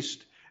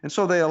released, and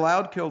so they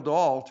allowed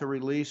Kildall to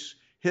release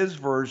his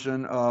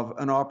version of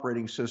an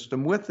operating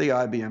system with the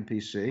IBM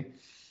PC,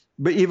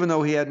 but even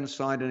though he hadn't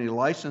signed any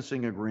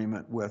licensing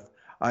agreement with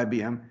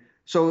IBM.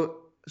 So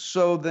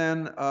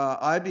then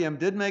IBM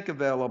did make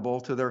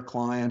available to their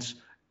clients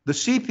the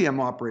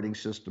CP/M operating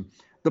system.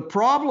 The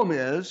problem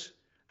is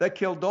that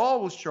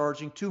Kildall was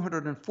charging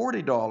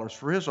 $240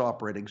 for his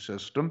operating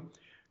system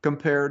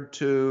compared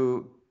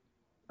to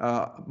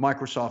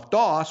Microsoft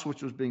DOS,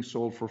 which was being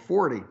sold for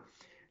 $40.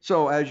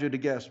 So as you'd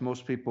guess,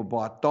 most people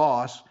bought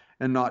DOS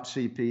and not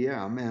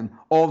CP/M, and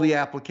all the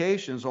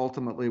applications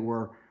ultimately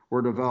were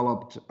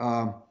developed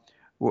for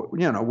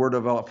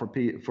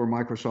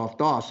Microsoft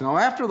DOS. Now,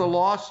 after the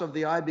loss of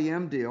the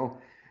IBM deal,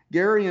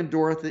 Gary and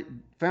Dorothy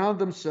found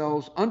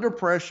themselves under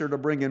pressure to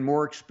bring in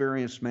more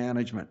experienced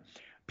management.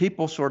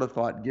 People sort of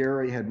thought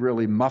Gary had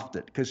really muffed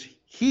it, because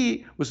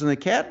he was in the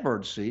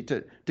catbird seat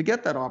to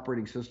get that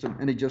operating system,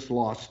 and he just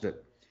lost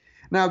it.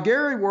 Now,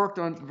 Gary worked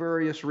on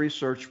various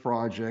research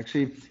projects.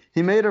 He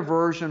made a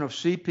version of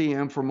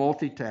CP/M for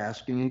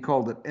multitasking. He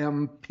called it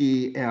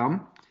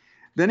MPM.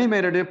 Then he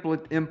made an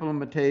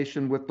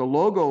implementation with the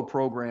Logo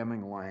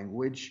programming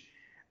language.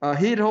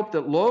 He had hoped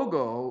that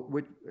Logo,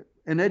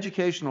 an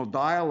educational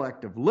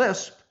dialect of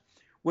Lisp,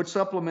 would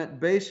supplement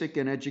BASIC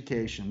in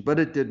education, but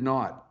it did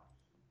not.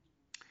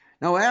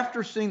 Now,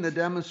 after seeing the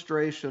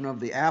demonstration of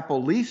the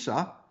Apple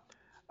Lisa,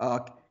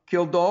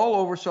 Kildall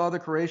oversaw the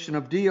creation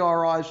of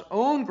DRI's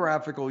own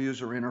graphical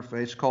user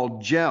interface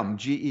called GEM,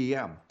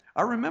 G-E-M.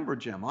 I remember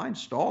GEM. I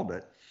installed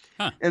it.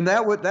 Huh. And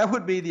that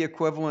would be the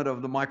equivalent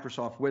of the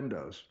Microsoft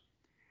Windows.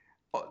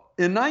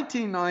 In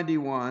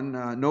 1991,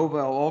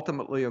 Novell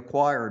ultimately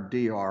acquired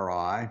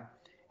DRI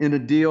in a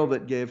deal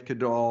that gave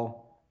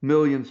Kildall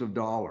millions of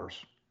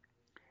dollars.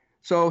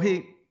 So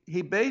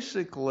he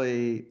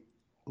basically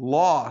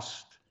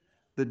lost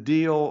the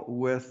deal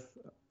with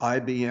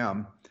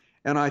IBM.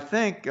 And I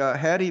think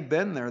had he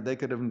been there, they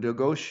could have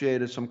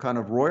negotiated some kind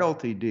of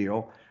royalty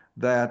deal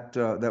that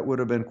would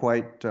have been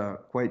quite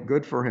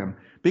good for him,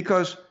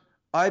 because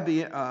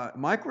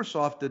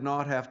Microsoft did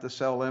not have to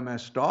sell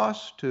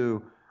MS-DOS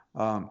to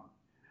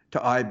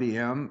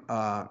IBM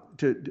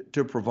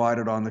to provide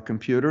it on the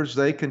computers.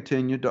 They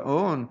continued to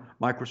own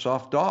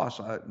Microsoft DOS.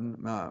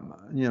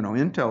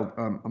 Intel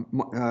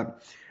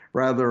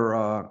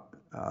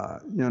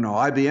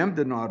IBM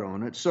did not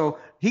own it. So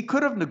he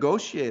could have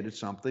negotiated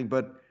something,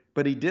 but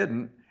he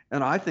didn't.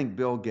 And I think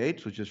Bill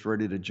Gates was just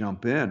ready to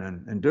jump in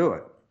and do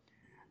it.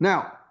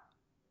 Now,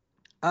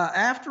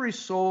 after he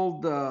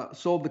sold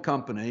the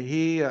company,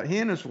 he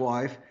and his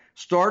wife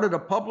started a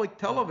public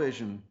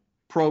television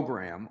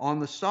program on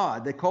the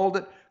side. They called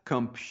it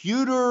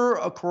Computer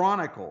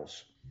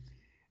Chronicles,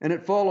 and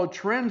it followed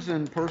trends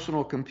in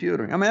personal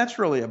computing. I mean, that's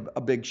really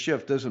a big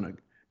shift, isn't it?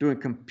 Doing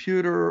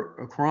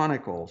Computer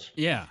Chronicles.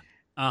 Yeah.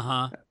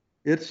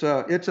 It's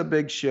a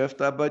big shift,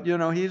 but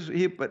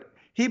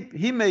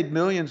he made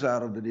millions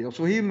out of the deal.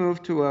 So he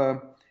moved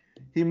to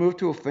he moved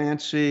to a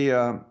fancy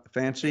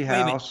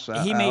house he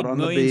out made on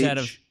millions the beach. out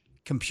of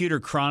Computer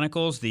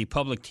Chronicles, the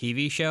public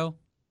TV show.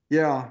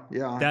 Yeah.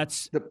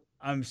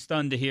 I'm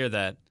stunned to hear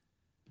that.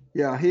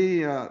 Yeah,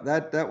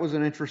 that was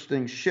an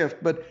interesting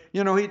shift, but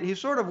he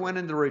sort of went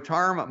into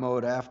retirement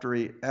mode after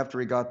he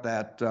got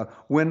that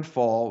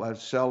windfall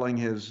of selling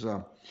his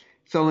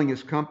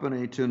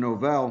company to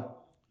Novell,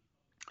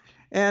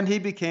 and he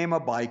became a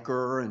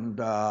biker and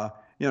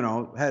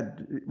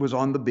was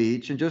on the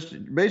beach and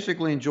just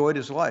basically enjoyed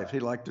his life.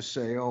 He liked to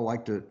sail,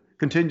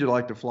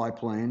 continued to fly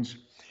planes.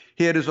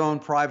 He had his own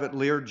private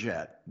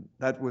Learjet.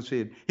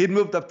 He'd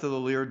moved up to the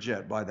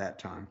Learjet by that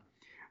time.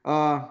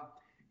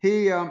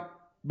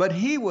 But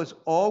he was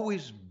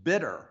always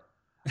bitter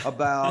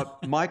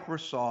about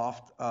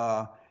Microsoft,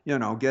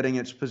 getting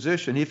its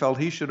position. He felt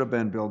he should have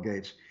been Bill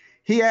Gates.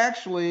 He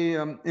actually,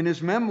 in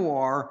his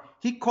memoir,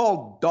 he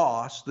called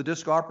DOS, the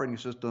disk operating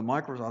system that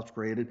Microsoft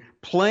created,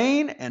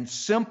 plain and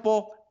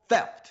simple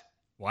theft.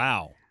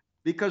 Wow.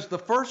 Because the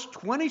first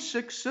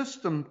 26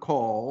 system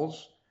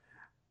calls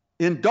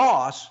in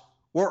DOS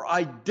were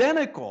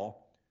identical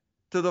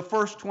to the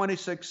first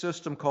 26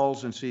 system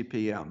calls in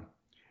CP/M.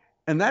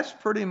 And that's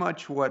pretty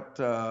much what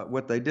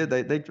they did.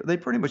 They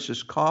pretty much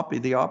just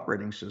copied the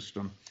operating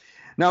system.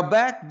 Now,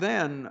 back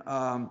then,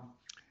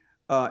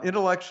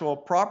 intellectual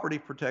property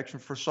protection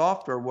for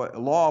software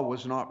law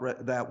was not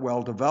that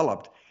well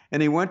developed.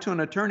 And he went to an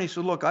attorney. He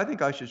said, "Look, I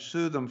think I should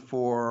sue them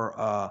for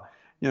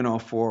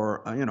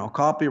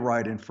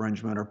copyright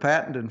infringement or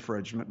patent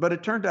infringement." But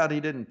it turned out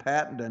he didn't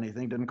patent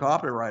anything, didn't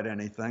copyright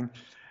anything.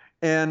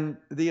 And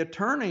the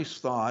attorneys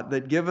thought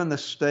that given the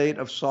state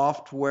of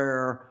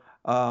software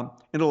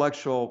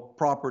intellectual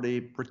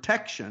property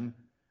protection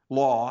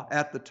law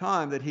at the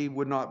time, that he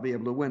would not be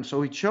able to win.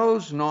 So he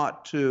chose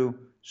not to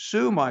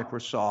sue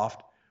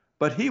Microsoft,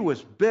 but he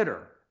was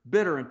bitter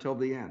until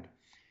the end.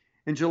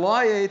 In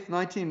July 8th,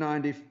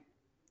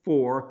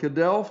 1994,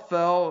 Cadell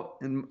fell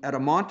at a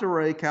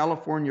Monterey,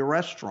 California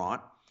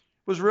restaurant.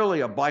 It was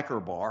really a biker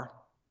bar.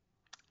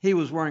 He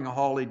was wearing a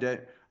Harley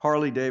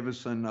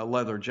Davidson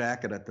leather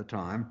jacket at the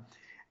time,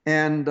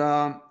 and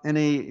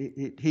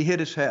he hit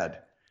his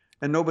head.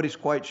 And nobody's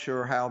quite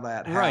sure how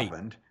that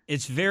happened.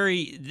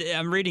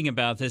 I'm reading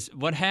about this.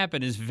 What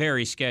happened is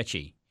very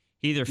sketchy.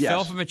 He either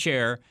fell from a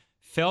chair,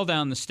 fell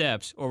down the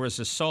steps, or was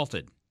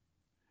assaulted.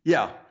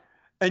 Yeah.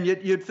 And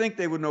you'd think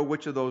they would know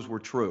which of those were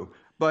true.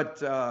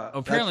 But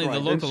apparently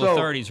the local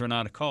authorities were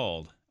not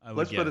called, I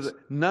would guess.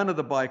 None of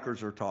the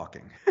bikers are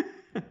talking.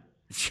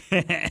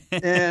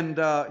 And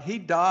he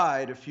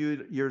died a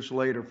few years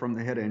later from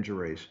the head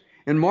injuries.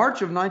 In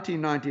March of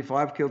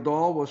 1995,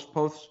 Kildall was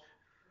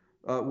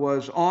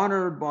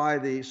honored by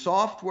the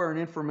Software and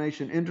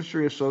Information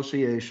Industry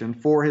Association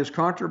for his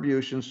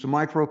contributions to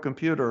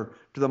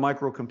the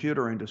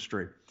microcomputer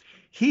industry.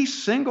 He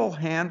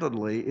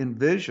single-handedly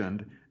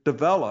envisioned,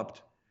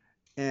 developed,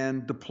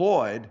 and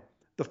deployed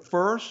the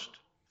first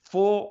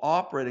full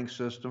operating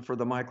system for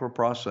the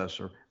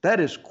microprocessor. That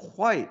is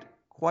quite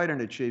an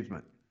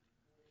achievement.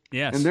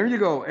 Yes. And there you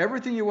go.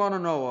 Everything you want to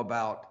know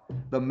about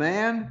the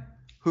man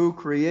who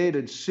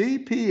created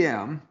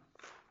CP/M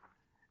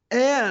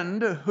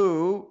and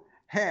who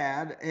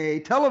had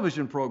a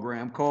television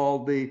program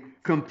called the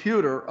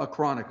Computer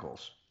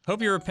Chronicles.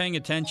 Hope you were paying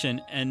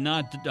attention and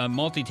not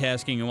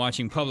multitasking and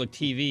watching public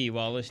TV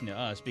while listening to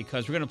us,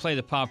 because we're going to play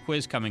the pop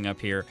quiz coming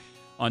up here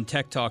on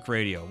Tech Talk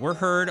Radio. We're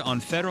heard on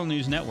Federal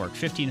News Network,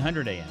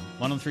 1500 AM,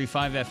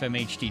 103.5 FM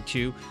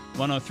HD2,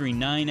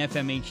 103.9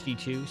 FM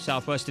HD2,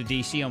 southwest of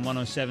D.C. on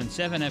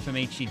 107.7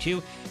 FM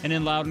HD2, and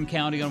in Loudoun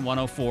County on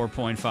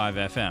 104.5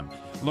 FM.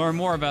 Learn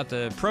more about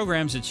the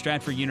programs at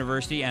Stratford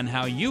University and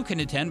how you can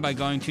attend by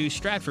going to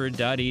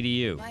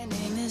stratford.edu. My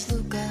name is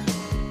Luca.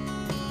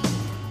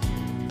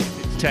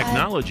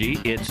 Technology,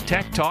 it's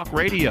Tech Talk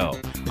Radio.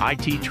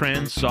 IT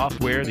trends,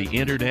 software, the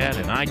internet,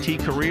 and IT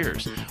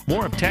careers.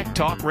 More of Tech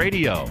Talk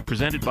Radio,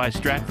 presented by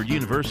Stratford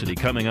University,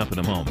 coming up in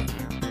a moment.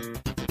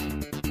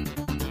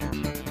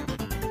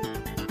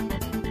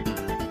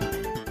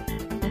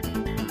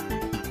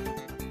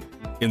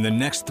 In the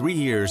next 3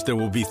 years, there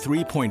will be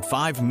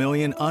 3.5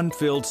 million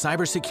unfilled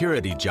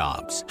cybersecurity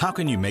jobs. How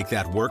can you make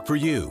that work for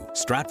you?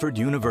 Stratford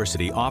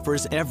University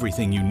offers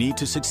everything you need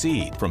to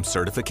succeed, from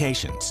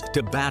certifications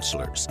to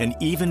bachelor's and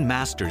even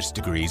master's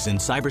degrees in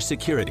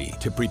cybersecurity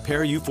to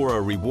prepare you for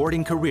a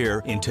rewarding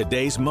career in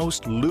today's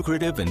most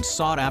lucrative and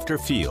sought-after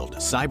field,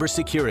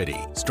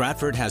 cybersecurity.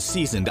 Stratford has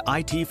seasoned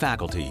IT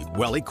faculty,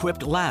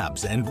 well-equipped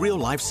labs, and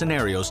real-life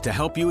scenarios to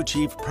help you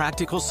achieve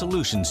practical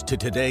solutions to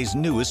today's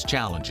newest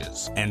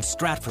challenges. And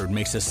Stratford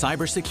makes a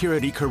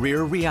cybersecurity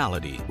career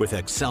reality with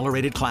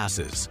accelerated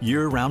classes,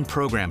 year-round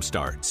program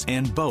starts,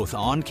 and both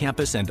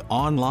on-campus and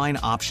online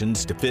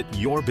options to fit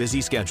your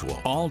busy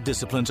schedule. All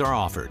disciplines are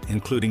offered,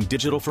 including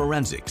digital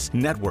forensics,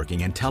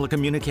 networking, and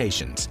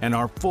telecommunications, and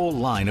our full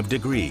line of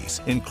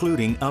degrees,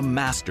 including a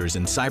master's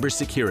in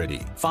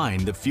cybersecurity.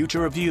 Find the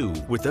future of you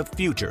with a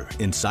future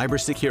in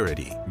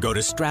cybersecurity. Go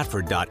to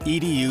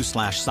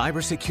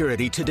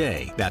stratford.edu/cybersecurity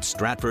today. That's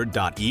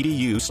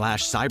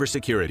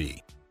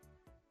stratford.edu/cybersecurity.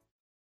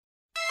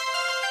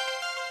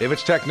 If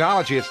it's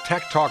technology, it's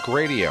Tech Talk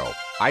Radio.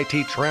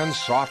 IT trends,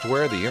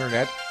 software, the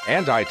internet,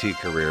 and IT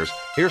careers.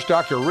 Here's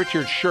Dr.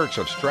 Richard Schertz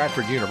of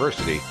Stratford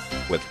University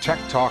with Tech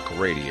Talk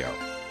Radio.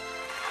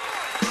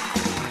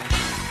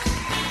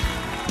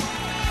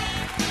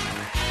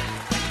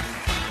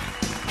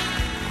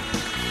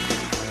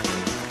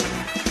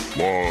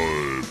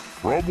 Live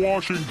from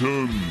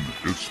Washington,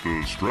 it's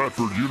the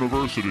Stratford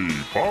University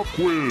Pop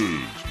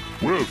Quiz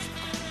with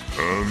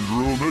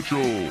Andrew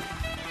Mitchell,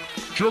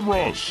 Jim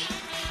Ross,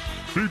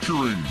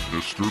 featuring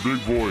Mr. Big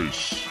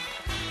Voice,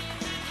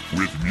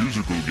 with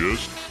musical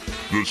guest,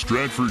 the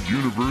Stratford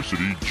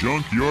University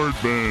Junkyard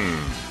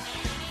Band,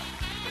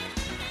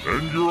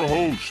 and your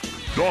host,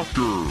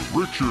 Dr.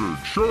 Richard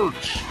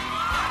Schertz.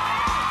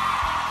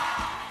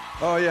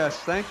 Oh, yes.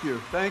 Thank you.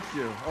 Thank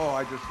you. Oh,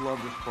 I just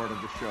love this part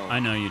of the show. I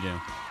know you do.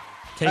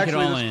 Take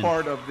Actually, it all this in.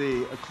 part of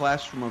the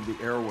classroom of the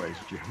airways,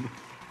 Jim.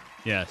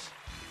 Yes.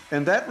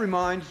 And that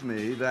reminds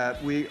me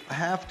that we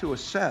have to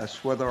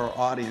assess whether our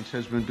audience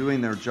has been doing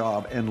their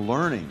job and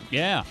learning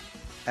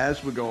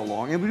as we go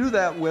along. And we do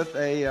that with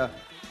an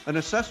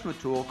assessment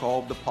tool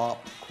called the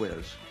Pop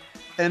Quiz.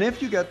 And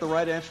if you get the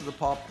right answer to the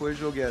Pop Quiz,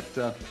 you'll get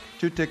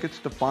 2 tickets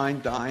to fine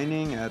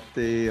dining at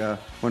the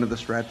one of the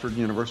Stratford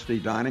University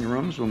dining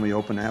rooms when we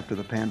open after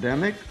the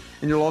pandemic.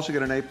 And you'll also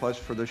get an A+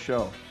 for the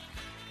show.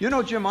 You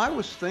know, Jim, I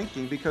was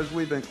thinking, because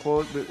we've been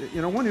closed,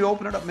 you know, when you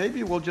open it up,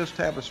 maybe we'll just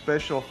have a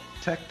special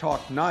Tech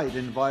Talk night,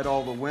 invite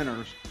all the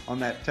winners on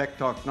that Tech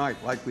Talk night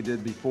like we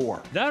did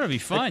before. That would be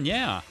fun,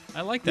 yeah.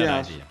 I like that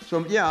idea.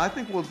 So, yeah, I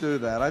think we'll do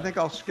that. I think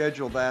I'll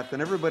schedule that.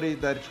 Then everybody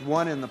that's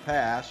won in the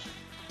past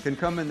can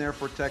come in there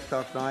for Tech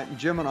Talk night, and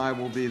Jim and I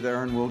will be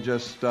there, and we'll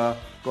just go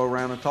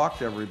around and talk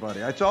to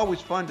everybody. It's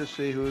always fun to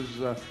see who's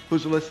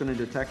listening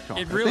to Tech Talk.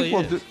 It really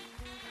is.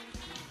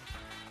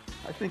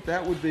 I think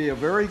that would be a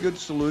very good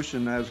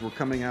solution as we're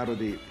coming out of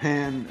the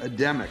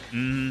pandemic.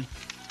 Mm-hmm.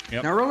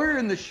 Yep. Now, earlier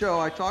in the show,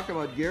 I talked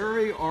about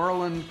Gary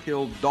Arlen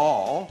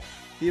Kildall.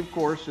 He, of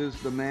course,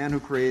 is the man who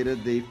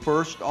created the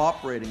first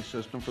operating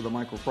system for the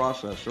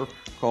microprocessor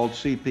called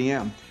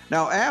CP/M.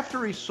 Now,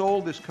 after he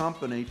sold his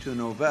company to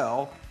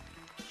Novell,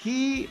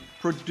 he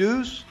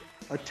produced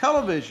a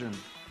television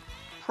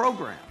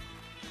program.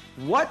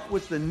 What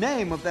was the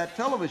name of that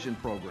television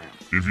program?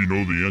 If you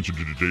know the answer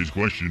to today's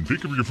question,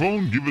 pick up your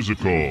phone, give us a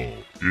call.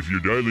 If you're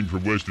dialing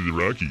from west of the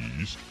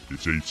Rockies,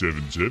 it's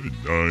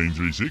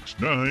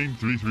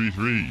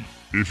 877-936-9333.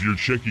 If you're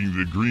checking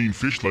the green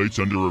fish lights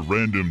under a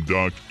random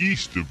dock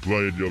east of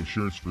Playa del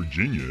Schertz,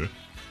 Virginia,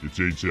 it's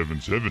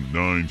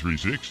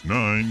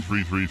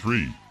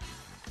 877-936-9333.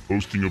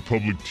 Hosting a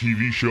public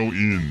TV show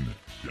in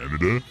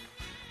Canada?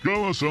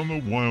 Call us on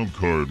the wild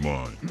card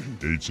line,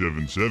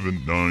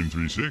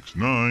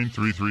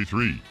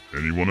 877-936-9333.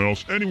 Anyone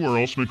else, anywhere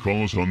else may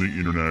call us on the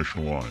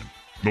international line.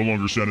 No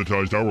longer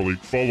sanitized hourly.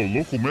 Follow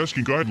local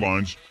masking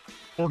guidelines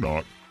or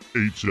not,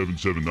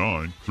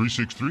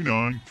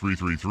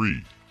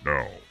 8779-3639-333.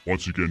 Now,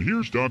 once again,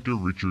 here's Dr.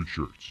 Richard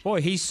Schertz.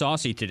 Boy, he's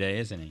saucy today,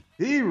 isn't he?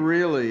 He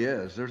really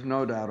is. There's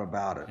no doubt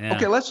about it. Yeah.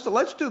 Okay, let's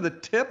do the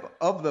tip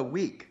of the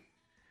week.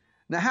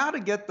 Now, how to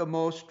get the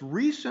most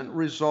recent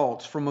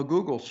results from a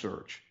Google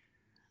search.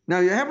 Now,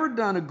 you ever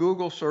done a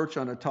Google search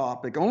on a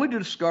topic only to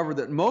discover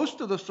that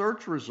most of the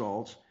search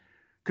results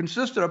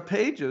consisted of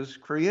pages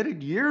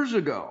created years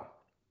ago?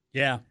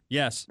 Yeah,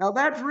 yes. Now,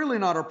 that's really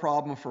not a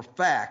problem for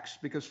facts,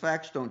 because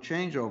facts don't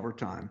change over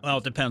time. Well,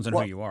 it depends on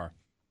who you are.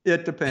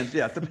 It depends.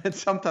 Yeah, it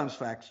depends. Sometimes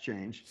facts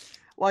change.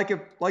 Like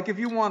if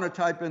you want to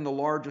type in the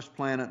largest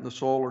planet in the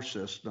solar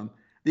system,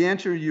 the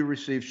answer you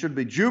receive should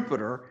be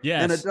Jupiter.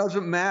 Yes. And it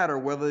doesn't matter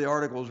whether the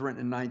article was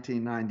written in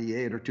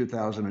 1998 or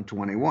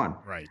 2021.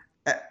 Right.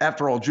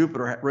 After all,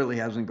 Jupiter really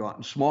hasn't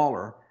gotten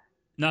smaller.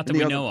 Not that and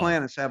we the know other of.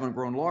 planets haven't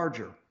grown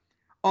larger.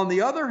 On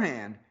the other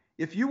hand,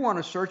 if you want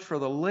to search for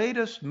the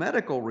latest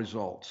medical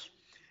results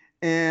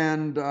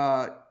and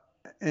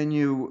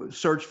you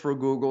search for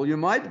Google, you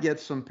might get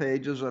some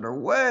pages that are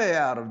way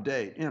out of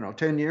date,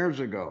 10 years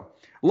ago.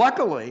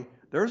 Luckily,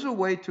 there's a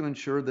way to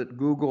ensure that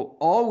Google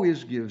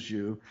always gives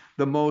you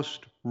the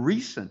most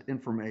recent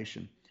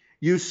information.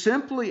 You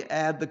simply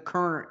add the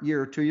current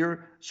year to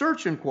your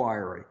search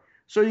inquiry.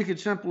 So you could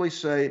simply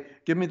say,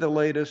 give me the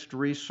latest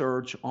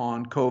research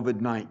on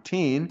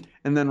COVID-19,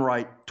 and then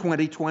write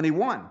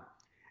 2021.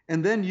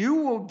 And then you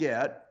will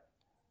get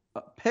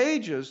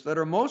pages that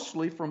are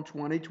mostly from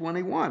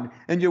 2021,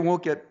 and you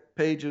won't get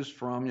pages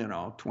from,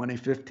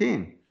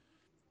 2015.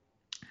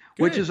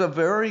 Good. Which is a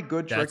very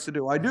good trick to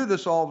do. I do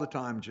this all the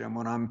time, Jim,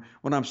 when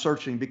I'm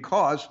searching,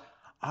 because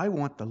I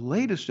want the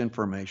latest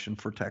information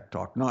for Tech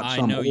Talk, not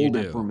some old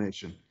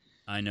information.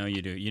 I know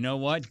you do. You know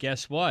what?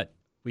 Guess what?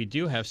 We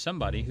do have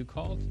somebody who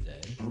called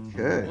today.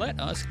 Okay. Let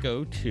us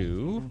go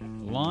to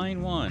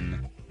line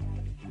 1.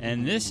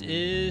 And this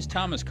is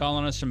Thomas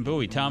calling us from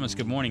Bowie. Thomas,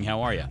 good morning.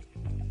 How are you?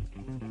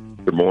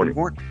 Good morning.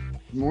 Good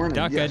morning.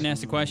 Doc, go ahead and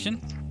ask the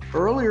question.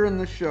 Earlier in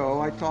the show,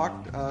 I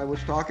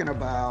was talking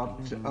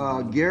about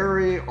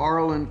Gary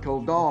Arlen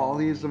Kildall.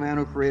 He's the man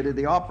who created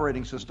the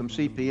operating system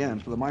CP/M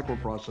for the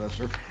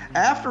microprocessor.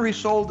 After he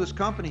sold this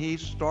company, he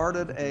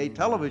started a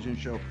television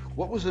show.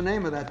 What was the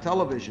name of that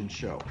television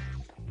show?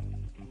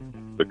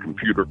 The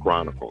Computer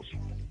Chronicles.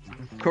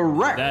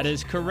 Correct. That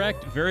is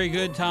correct. Very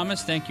good,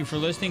 Thomas. Thank you for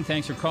listening.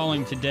 Thanks for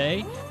calling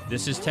today.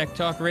 This is Tech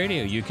Talk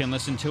Radio. You can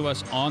listen to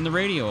us on the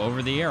radio,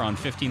 over the air on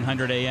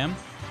 1500 AM,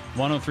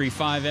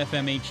 103.5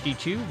 FM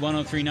HD2,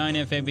 103.9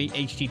 FM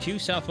HD2,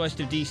 southwest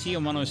of D.C.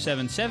 on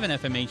 107.7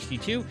 FM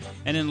HD2,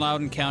 and in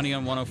Loudoun County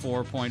on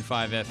 104.5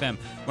 FM.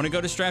 Want to go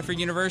to Stratford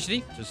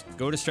University? Just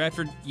go to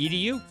Stratford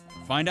EDU.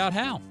 Find out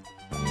how.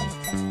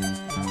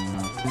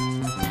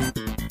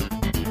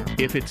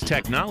 If it's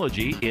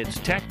technology, it's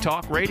Tech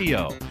Talk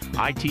Radio.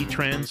 IT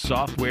trends,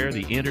 software,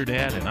 the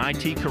internet, and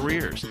IT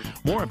careers.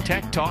 More of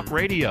Tech Talk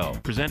Radio,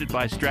 presented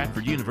by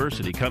Stratford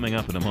University, coming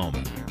up in a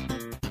moment.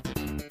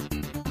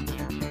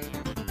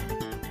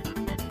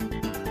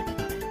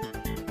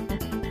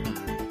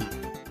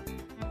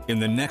 In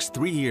the next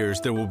 3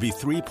 years, there will be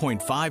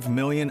 3.5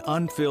 million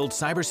unfilled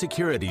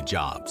cybersecurity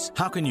jobs.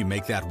 How can you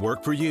make that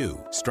work for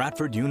you?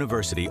 Stratford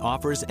University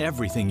offers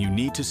everything you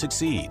need to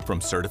succeed, from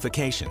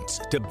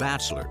certifications to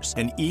bachelor's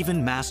and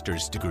even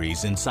master's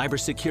degrees in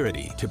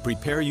cybersecurity to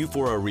prepare you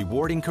for a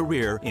rewarding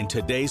career in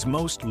today's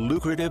most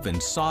lucrative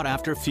and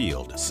sought-after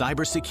field,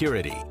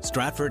 cybersecurity.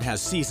 Stratford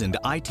has seasoned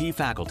IT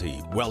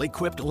faculty,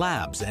 well-equipped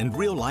labs, and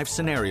real-life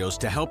scenarios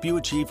to help you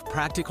achieve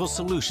practical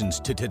solutions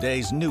to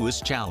today's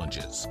newest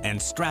challenges.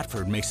 And Stratford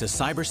makes a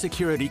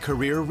cybersecurity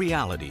career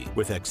reality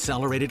with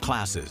accelerated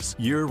classes,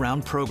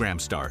 year-round program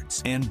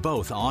starts, and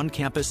both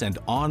on-campus and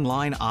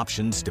online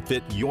options to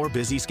fit your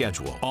busy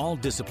schedule. All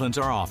disciplines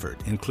are offered,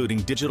 including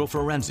digital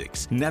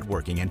forensics,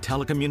 networking and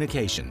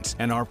telecommunications,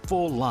 and our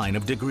full line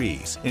of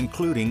degrees,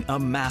 including a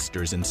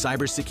master's in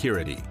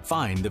cybersecurity.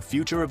 Find the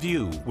future of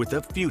you with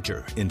a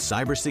future in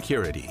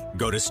cybersecurity.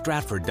 Go to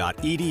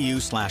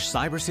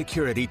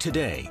stratford.edu/cybersecurity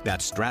today.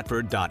 That's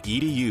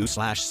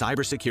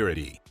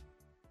stratford.edu/cybersecurity.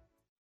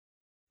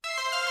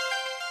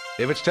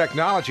 If it's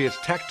technology, it's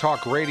Tech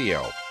Talk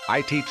Radio.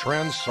 IT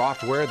trends,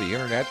 software, the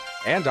internet,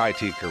 and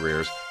IT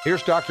careers.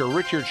 Here's Dr.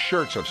 Richard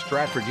Schertz of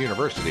Stratford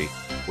University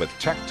with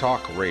Tech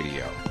Talk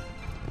Radio.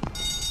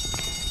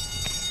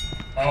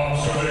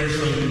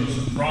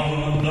 Observations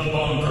from the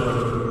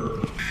bunker.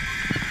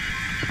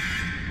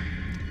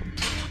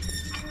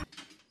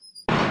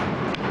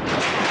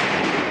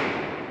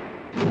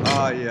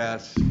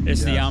 Yes.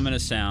 It's the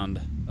ominous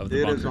sound of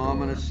the bunker door. It is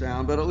ominous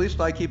sound, but at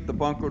least I keep the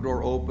bunker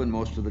door open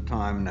most of the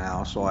time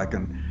now, so I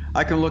can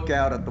look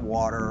out at the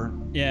water,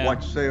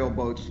 watch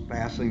sailboats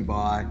passing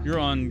by. You're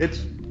on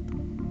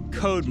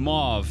Code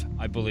Mauve,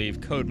 I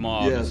believe. Code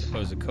Mauve as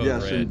opposed to Code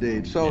Red. Yes,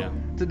 indeed. So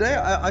today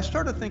I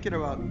started thinking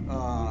about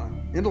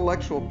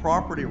intellectual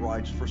property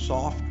rights for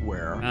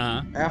software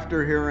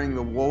after hearing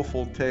the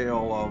woeful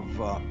tale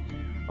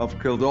of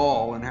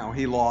Kildall and how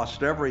he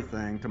lost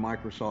everything to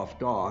Microsoft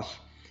DOS.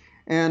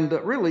 And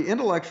really,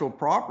 intellectual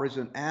property is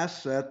an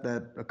asset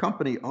that a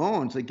company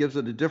owns that gives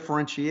it a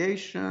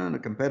differentiation, a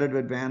competitive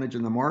advantage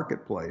in the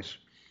marketplace.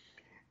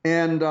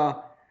 And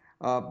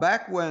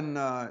back when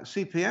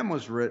CP/M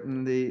was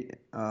written, the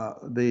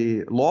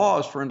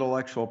laws for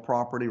intellectual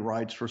property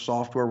rights for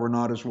software were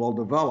not as well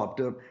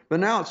developed. But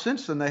now,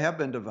 since then, they have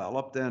been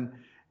developed and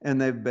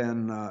they've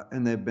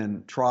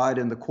been tried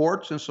in the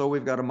courts, and so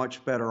we've got a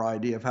much better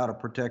idea of how to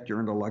protect your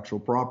intellectual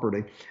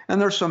property.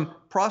 And there's some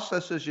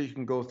processes you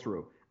can go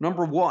through.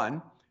 Number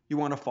one, you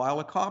want to file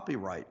a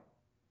copyright.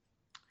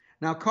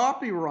 Now,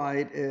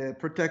 copyright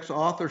protects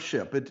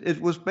authorship.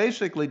 It was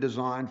basically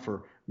designed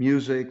for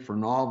music, for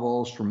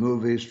novels, for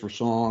movies, for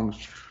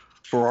songs,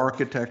 for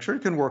architecture.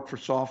 It can work for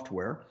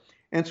software.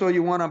 And so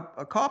you want to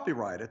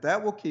copyright it.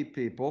 That will keep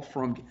people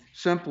from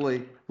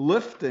simply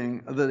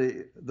lifting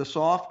the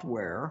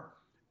software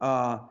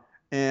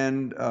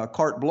and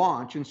carte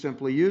blanche and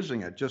simply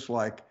using it, just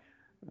like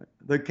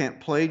they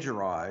can't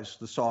plagiarize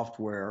the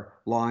software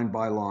line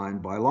by line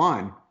by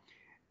line.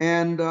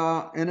 And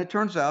it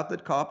turns out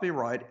that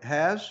copyright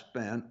has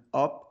been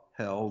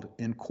upheld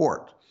in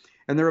court.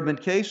 And there have been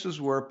cases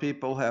where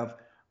people have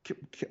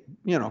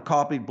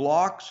copied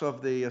blocks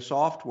of the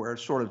software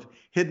sort of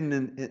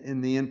hidden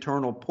in the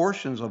internal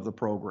portions of the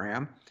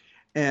program.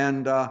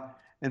 And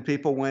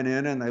people went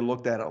in and they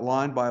looked at it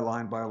line by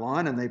line by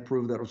line, and they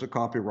proved that it was a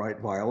copyright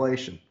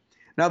violation.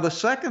 Now, the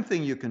second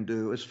thing you can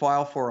do is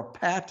file for a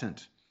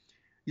patent.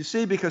 You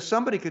see, because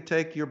somebody could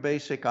take your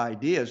basic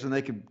ideas and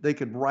they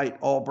could write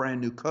all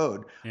brand new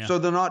code. Yeah. So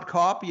they're not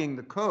copying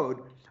the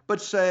code,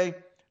 but say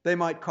they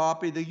might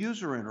copy the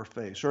user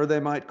interface, or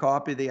they might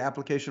copy the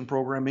application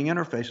programming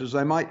interfaces.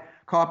 They might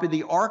copy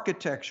the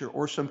architecture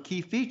or some key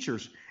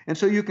features. And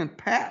so you can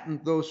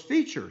patent those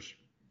features.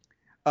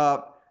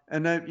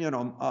 And then,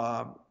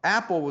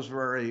 Apple was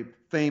very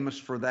famous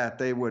for that.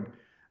 They were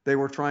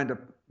trying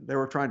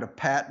to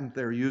patent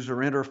their user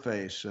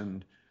interface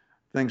and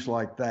things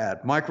like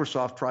that.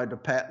 Microsoft tried to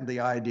patent the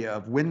idea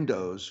of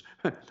Windows,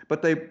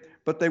 but they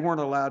weren't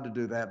allowed to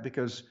do that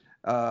because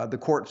the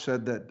court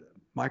said that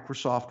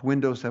Microsoft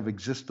Windows have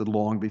existed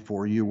long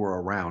before you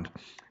were around.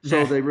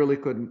 So they really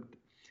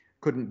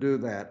couldn't do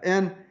that.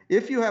 And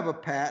if you have a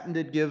patent,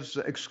 it gives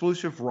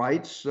exclusive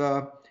rights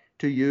to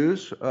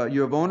use.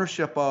 You have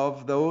ownership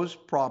of those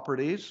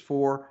properties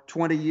for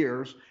 20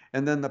 years,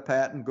 and then the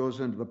patent goes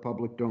into the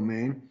public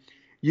domain.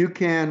 You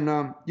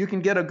can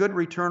get a good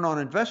return on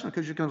investment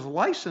because you can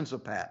license a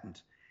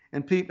patent,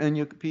 and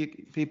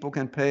people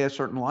can pay a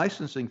certain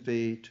licensing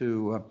fee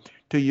to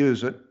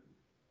use it.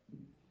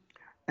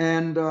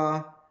 And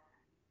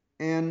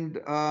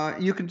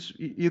you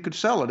could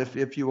sell it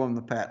if you own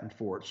the patent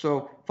for it.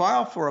 So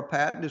file for a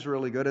patent is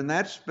really good, and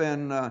that's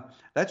been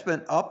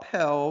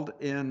upheld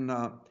in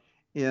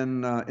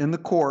the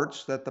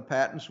courts that the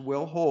patents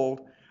will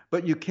hold.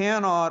 But you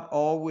cannot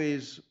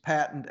always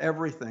patent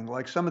everything.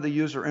 Like some of the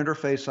user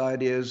interface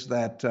ideas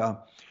that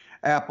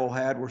Apple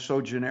had were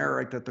so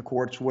generic that the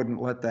courts wouldn't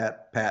let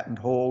that patent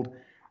hold.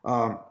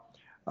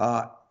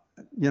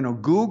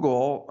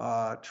 Google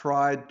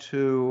tried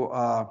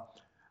to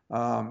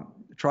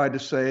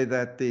say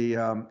that the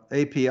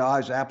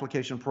APIs,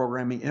 application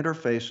programming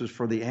interfaces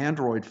for the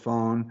Android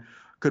phone,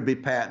 could be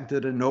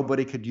patented and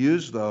nobody could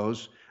use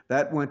those.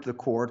 That went to the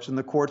courts, and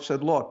the court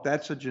said, look,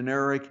 that's a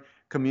generic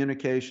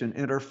communication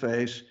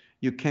interface.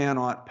 You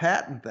cannot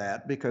patent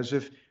that, because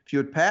if you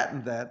would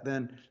patent that,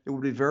 then it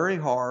would be very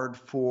hard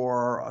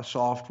for a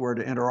software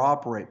to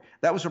interoperate.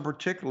 That was a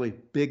particularly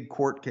big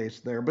court case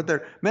there, but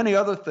there are many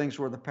other things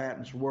where the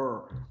patents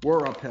were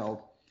upheld.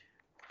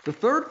 The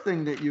third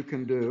thing that you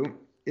can do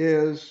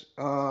is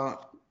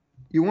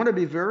you want to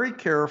be very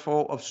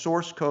careful of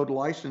source code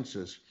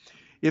licenses.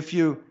 If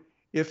you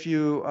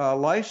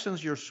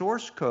license your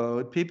source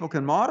code, people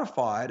can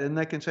modify it and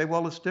they can say,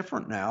 well, it's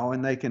different now,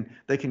 and they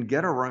can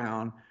get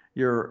around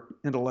your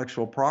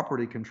intellectual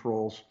property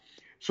controls.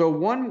 So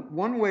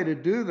one way to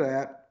do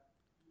that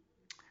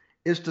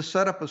is to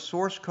set up a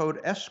source code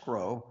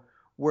escrow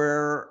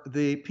where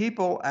the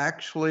people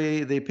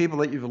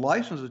that you've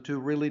licensed it to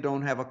really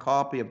don't have a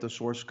copy of the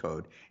source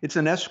code. It's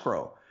an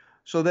escrow.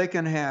 So they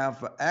can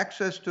have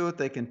access to it,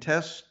 they can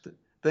test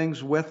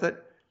things with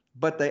it,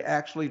 but they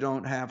actually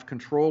don't have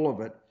control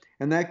of it.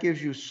 And that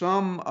gives you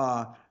some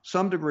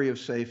degree of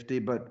safety,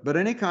 but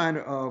any kind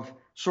of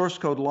source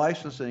code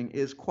licensing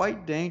is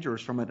quite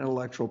dangerous from an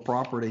intellectual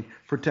property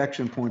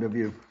protection point of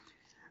view.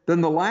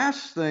 Then the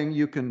last thing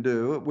you can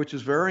do, which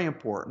is very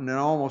important, and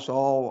almost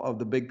all of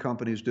the big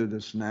companies do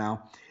this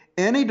now,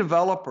 any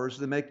developers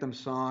that make them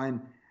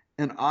sign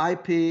an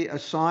IP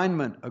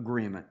assignment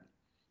agreement,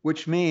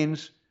 which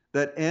means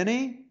that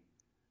any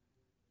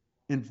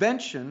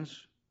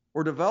inventions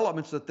or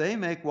developments that they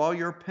make while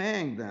you're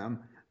paying them,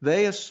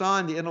 they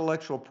assign the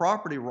intellectual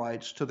property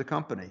rights to the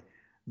company.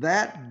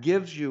 That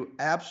gives you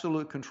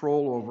absolute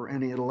control over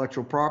any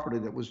intellectual property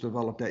that was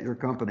developed at your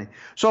company.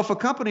 So if a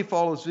company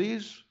follows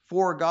these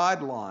 4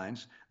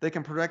 guidelines, they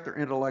can protect their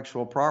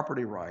intellectual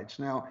property rights.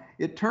 Now,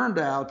 it turned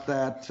out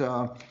that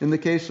in the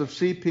case of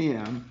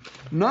CP/M,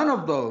 none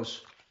of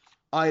those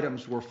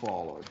items were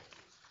followed.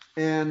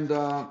 And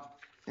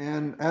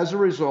as a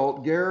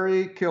result,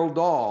 Gary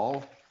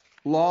Kildall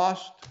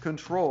lost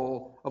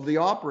control of the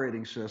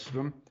operating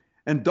system,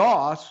 and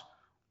DOS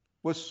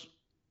was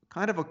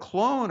kind of a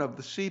clone of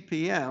the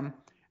CP/M,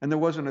 and there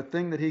wasn't a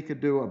thing that he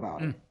could do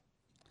about it.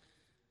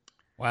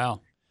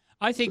 Wow.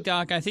 I think,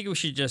 Doc, we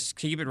should just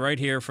keep it right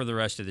here for the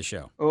rest of the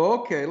show.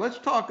 Okay, let's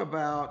talk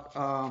about,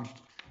 I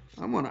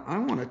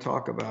want to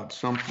talk about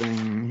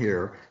something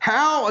here.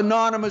 How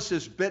anonymous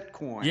is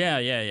Bitcoin?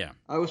 Yeah.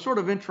 I was sort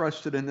of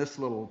interested in this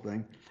little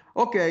thing.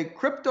 Okay,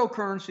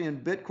 cryptocurrency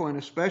and Bitcoin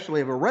especially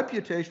have a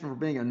reputation for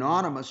being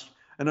anonymous,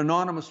 an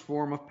anonymous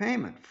form of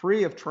payment,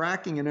 free of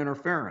tracking and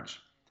interference.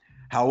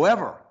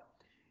 However,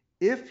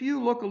 if you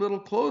look a little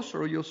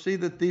closer, you'll see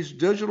that these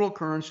digital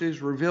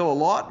currencies reveal a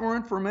lot more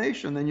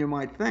information than you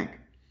might think.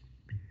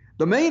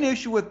 The main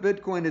issue with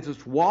Bitcoin is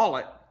its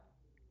wallet,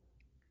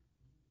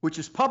 which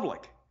is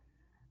public.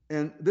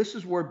 And this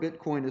is where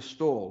Bitcoin is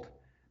stored.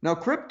 Now,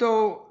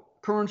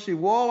 cryptocurrency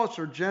wallets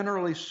are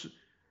generally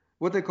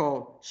what they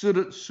call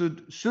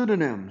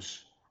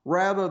pseudonyms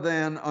rather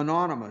than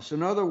anonymous.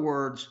 In other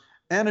words,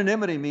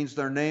 anonymity means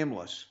they're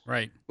nameless.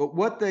 Right. But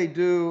what they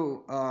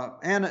do,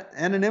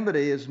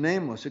 anonymity is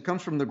nameless. It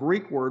comes from the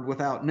Greek word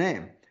without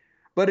name.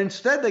 But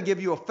instead, they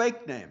give you a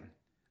fake name.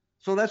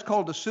 So that's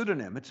called a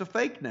pseudonym. It's a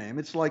fake name.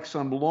 It's like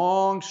some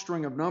long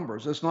string of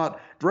numbers. It's not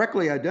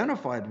directly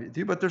identified with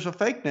you, but there's a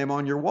fake name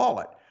on your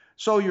wallet.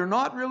 So you're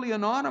not really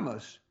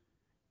anonymous.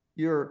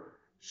 You're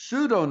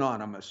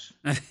pseudonymous.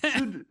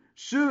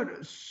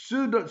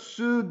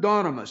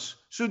 Pseudonymous.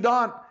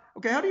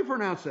 Okay, how do you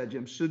pronounce that,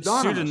 Jim?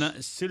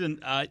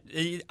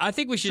 Pseudonymous. I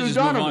think we should just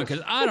move on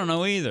because I don't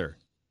know either.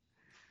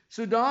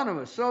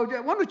 Pseudonymous. So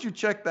why don't you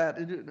check that?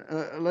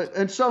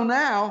 And so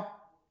now,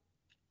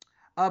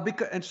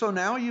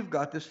 now you've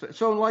got this.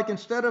 So like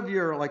instead of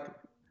your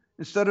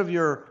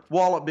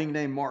wallet being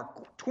named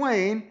Mark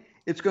Twain,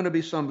 it's going to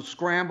be some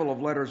scramble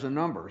of letters and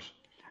numbers.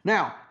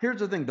 Now,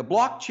 here's the thing: the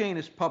blockchain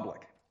is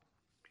public.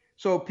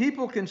 So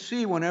people can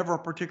see whenever a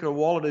particular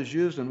wallet is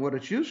used and what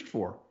it's used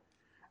for.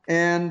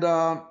 And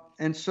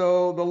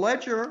so the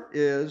ledger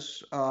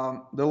is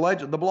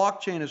the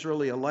blockchain is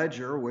really a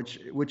ledger,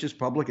 which is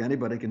public.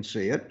 Anybody can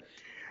see it.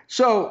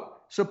 So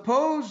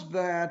suppose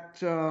that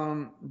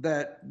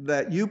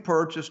that you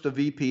purchased a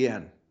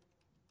VPN,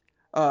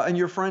 and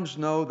your friends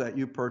know that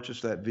you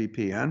purchased that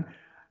VPN.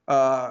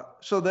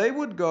 So they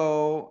would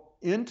go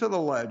into the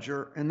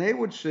ledger and they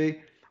would see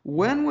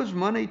when was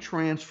money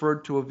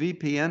transferred to a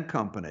VPN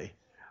company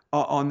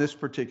on this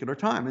particular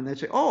time, and they'd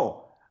say,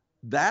 oh,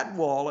 that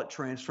wallet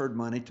transferred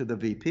money to the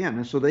VPN.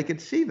 And so they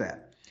could see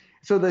that.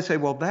 So they say,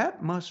 well,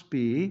 that must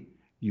be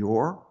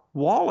your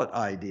wallet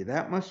ID.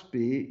 That must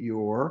be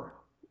your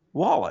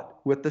wallet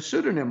with the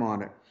pseudonym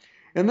on it.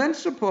 And then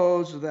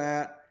suppose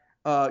that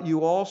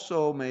you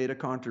also made a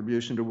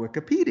contribution to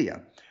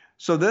Wikipedia.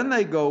 So then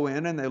they go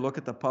in and they look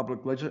at the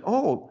public ledger.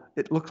 Oh,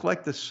 it looks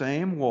like the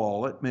same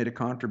wallet made a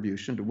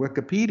contribution to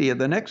Wikipedia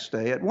the next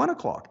day at 1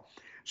 o'clock.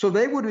 So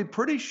they would be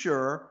pretty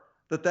sure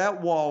that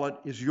that wallet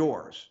is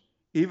yours,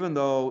 even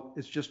though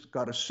it's just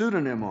got a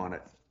pseudonym on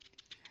it.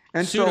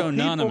 And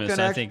pseudonymous,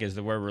 I think, is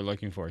the word we're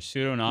looking for.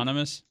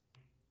 Pseudonymous?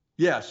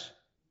 Yes.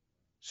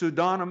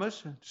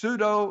 Pseudonymous?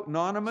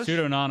 Pseudonymous?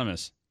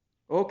 Pseudonymous.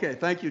 Okay,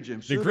 thank you, Jim.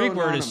 The Greek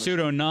word is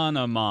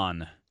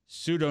pseudonymon.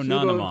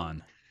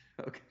 Pseudonymon.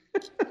 Okay.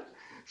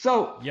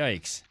 So,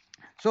 yikes.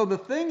 So the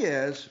thing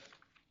is,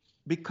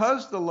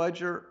 because the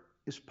ledger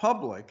is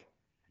public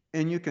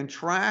and you can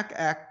track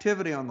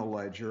activity on the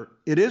ledger,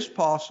 it is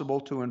possible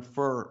to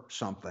infer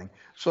something.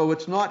 So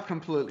it's not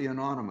completely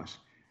anonymous.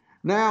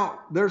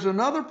 Now, there's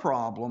another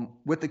problem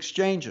with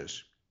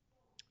exchanges.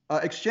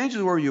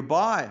 Exchanges where you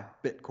buy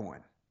Bitcoin.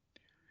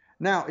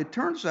 Now, it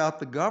turns out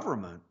the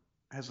government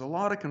has a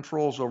lot of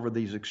controls over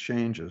these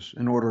exchanges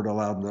in order to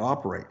allow them to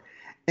operate.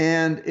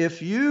 And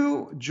if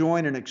you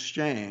join an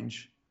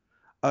exchange,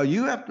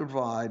 you have to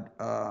provide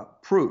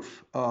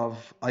proof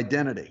of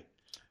identity.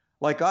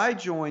 Like I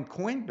joined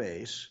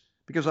Coinbase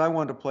because I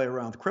wanted to play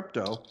around with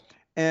crypto,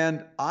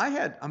 and I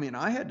had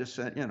to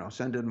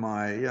send in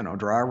my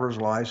driver's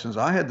license.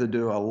 I had to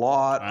do a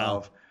lot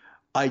of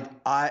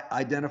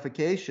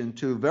identification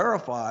to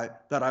verify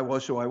that I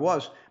was who I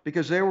was,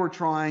 because they were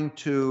trying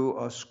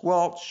to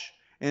squelch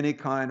any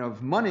kind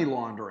of money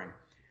laundering.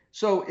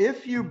 So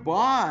if you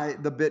buy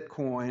the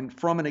Bitcoin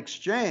from an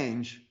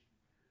exchange,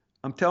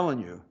 I'm telling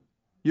you,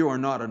 you are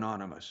not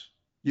anonymous.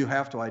 You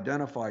have to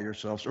identify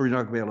yourselves, or you're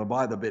not going to be able to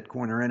buy the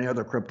Bitcoin or any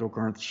other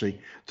cryptocurrency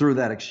through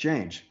that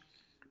exchange.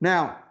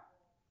 Now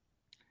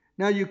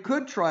you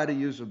could try to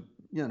use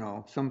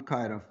some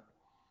kind of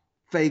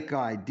fake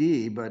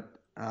ID, but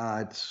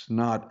it's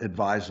not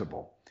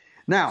advisable.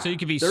 Now, so you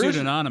could be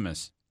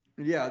pseudonymous.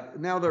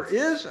 Now there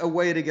is a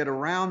way to get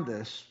around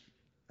this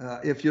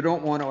if you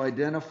don't want to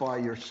identify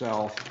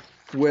yourself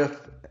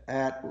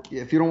at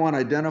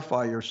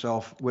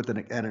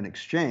an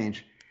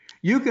exchange.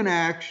 You can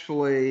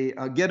actually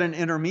get an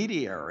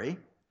intermediary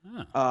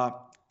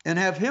and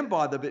have him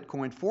buy the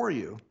Bitcoin for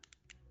you,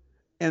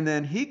 and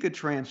then he could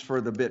transfer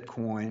the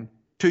Bitcoin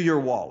to your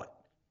wallet.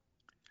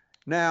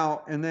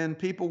 Now, and then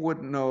people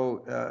wouldn't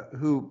know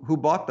who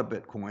bought the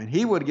Bitcoin.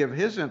 He would give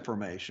his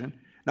information.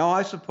 Now,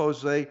 I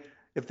suppose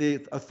if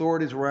the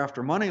authorities were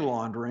after money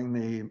laundering,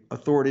 the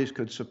authorities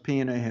could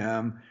subpoena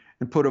him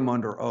and put him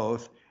under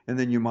oath, and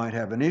then you might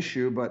have an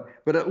issue, but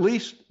at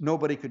least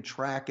nobody could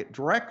track it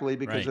directly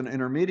because an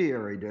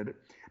intermediary did it.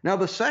 Now,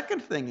 the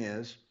second thing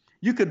is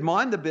you could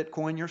mine the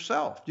Bitcoin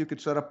yourself. You could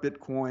set up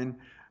Bitcoin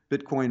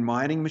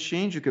mining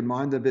machines. You could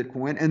mine the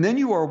Bitcoin, and then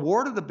you are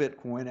awarded the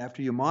Bitcoin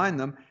after you mine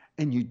them,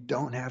 and you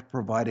don't have to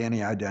provide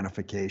any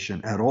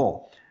identification at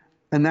all.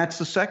 And that's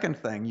the second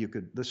thing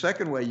the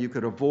second way you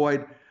could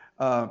avoid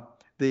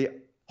the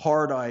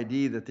hard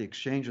ID that the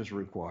exchanges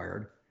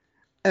required.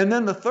 And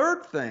then the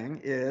third thing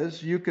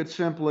is you could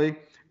simply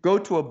go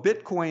to a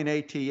Bitcoin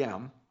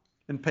ATM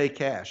and pay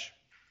cash.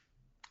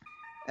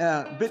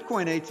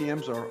 Bitcoin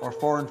ATMs are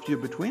far and few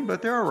between,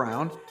 but they're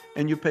around,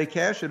 and you pay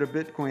cash at a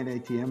Bitcoin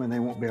ATM and they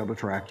won't be able to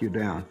track you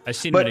down. I've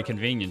seen them at a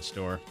convenience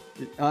store.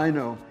 I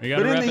know.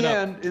 But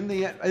in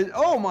the end,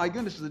 oh my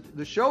goodness,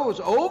 the show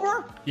is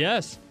over?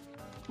 Yes.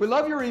 We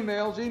love your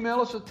emails. Email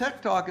us at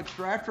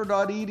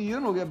techtalk@stratford.edu,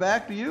 and we'll get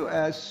back to you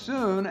as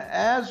soon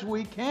as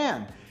we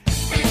can.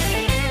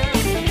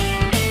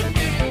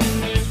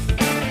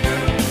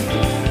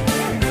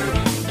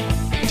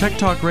 Tech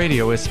Talk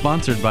Radio is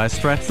sponsored by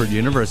Stratford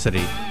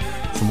University.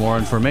 For more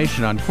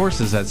information on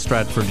courses at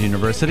Stratford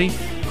University,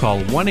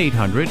 call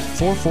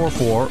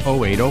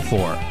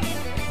 1-800-444-0804.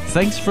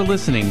 Thanks for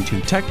listening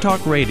to Tech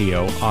Talk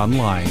Radio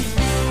Online.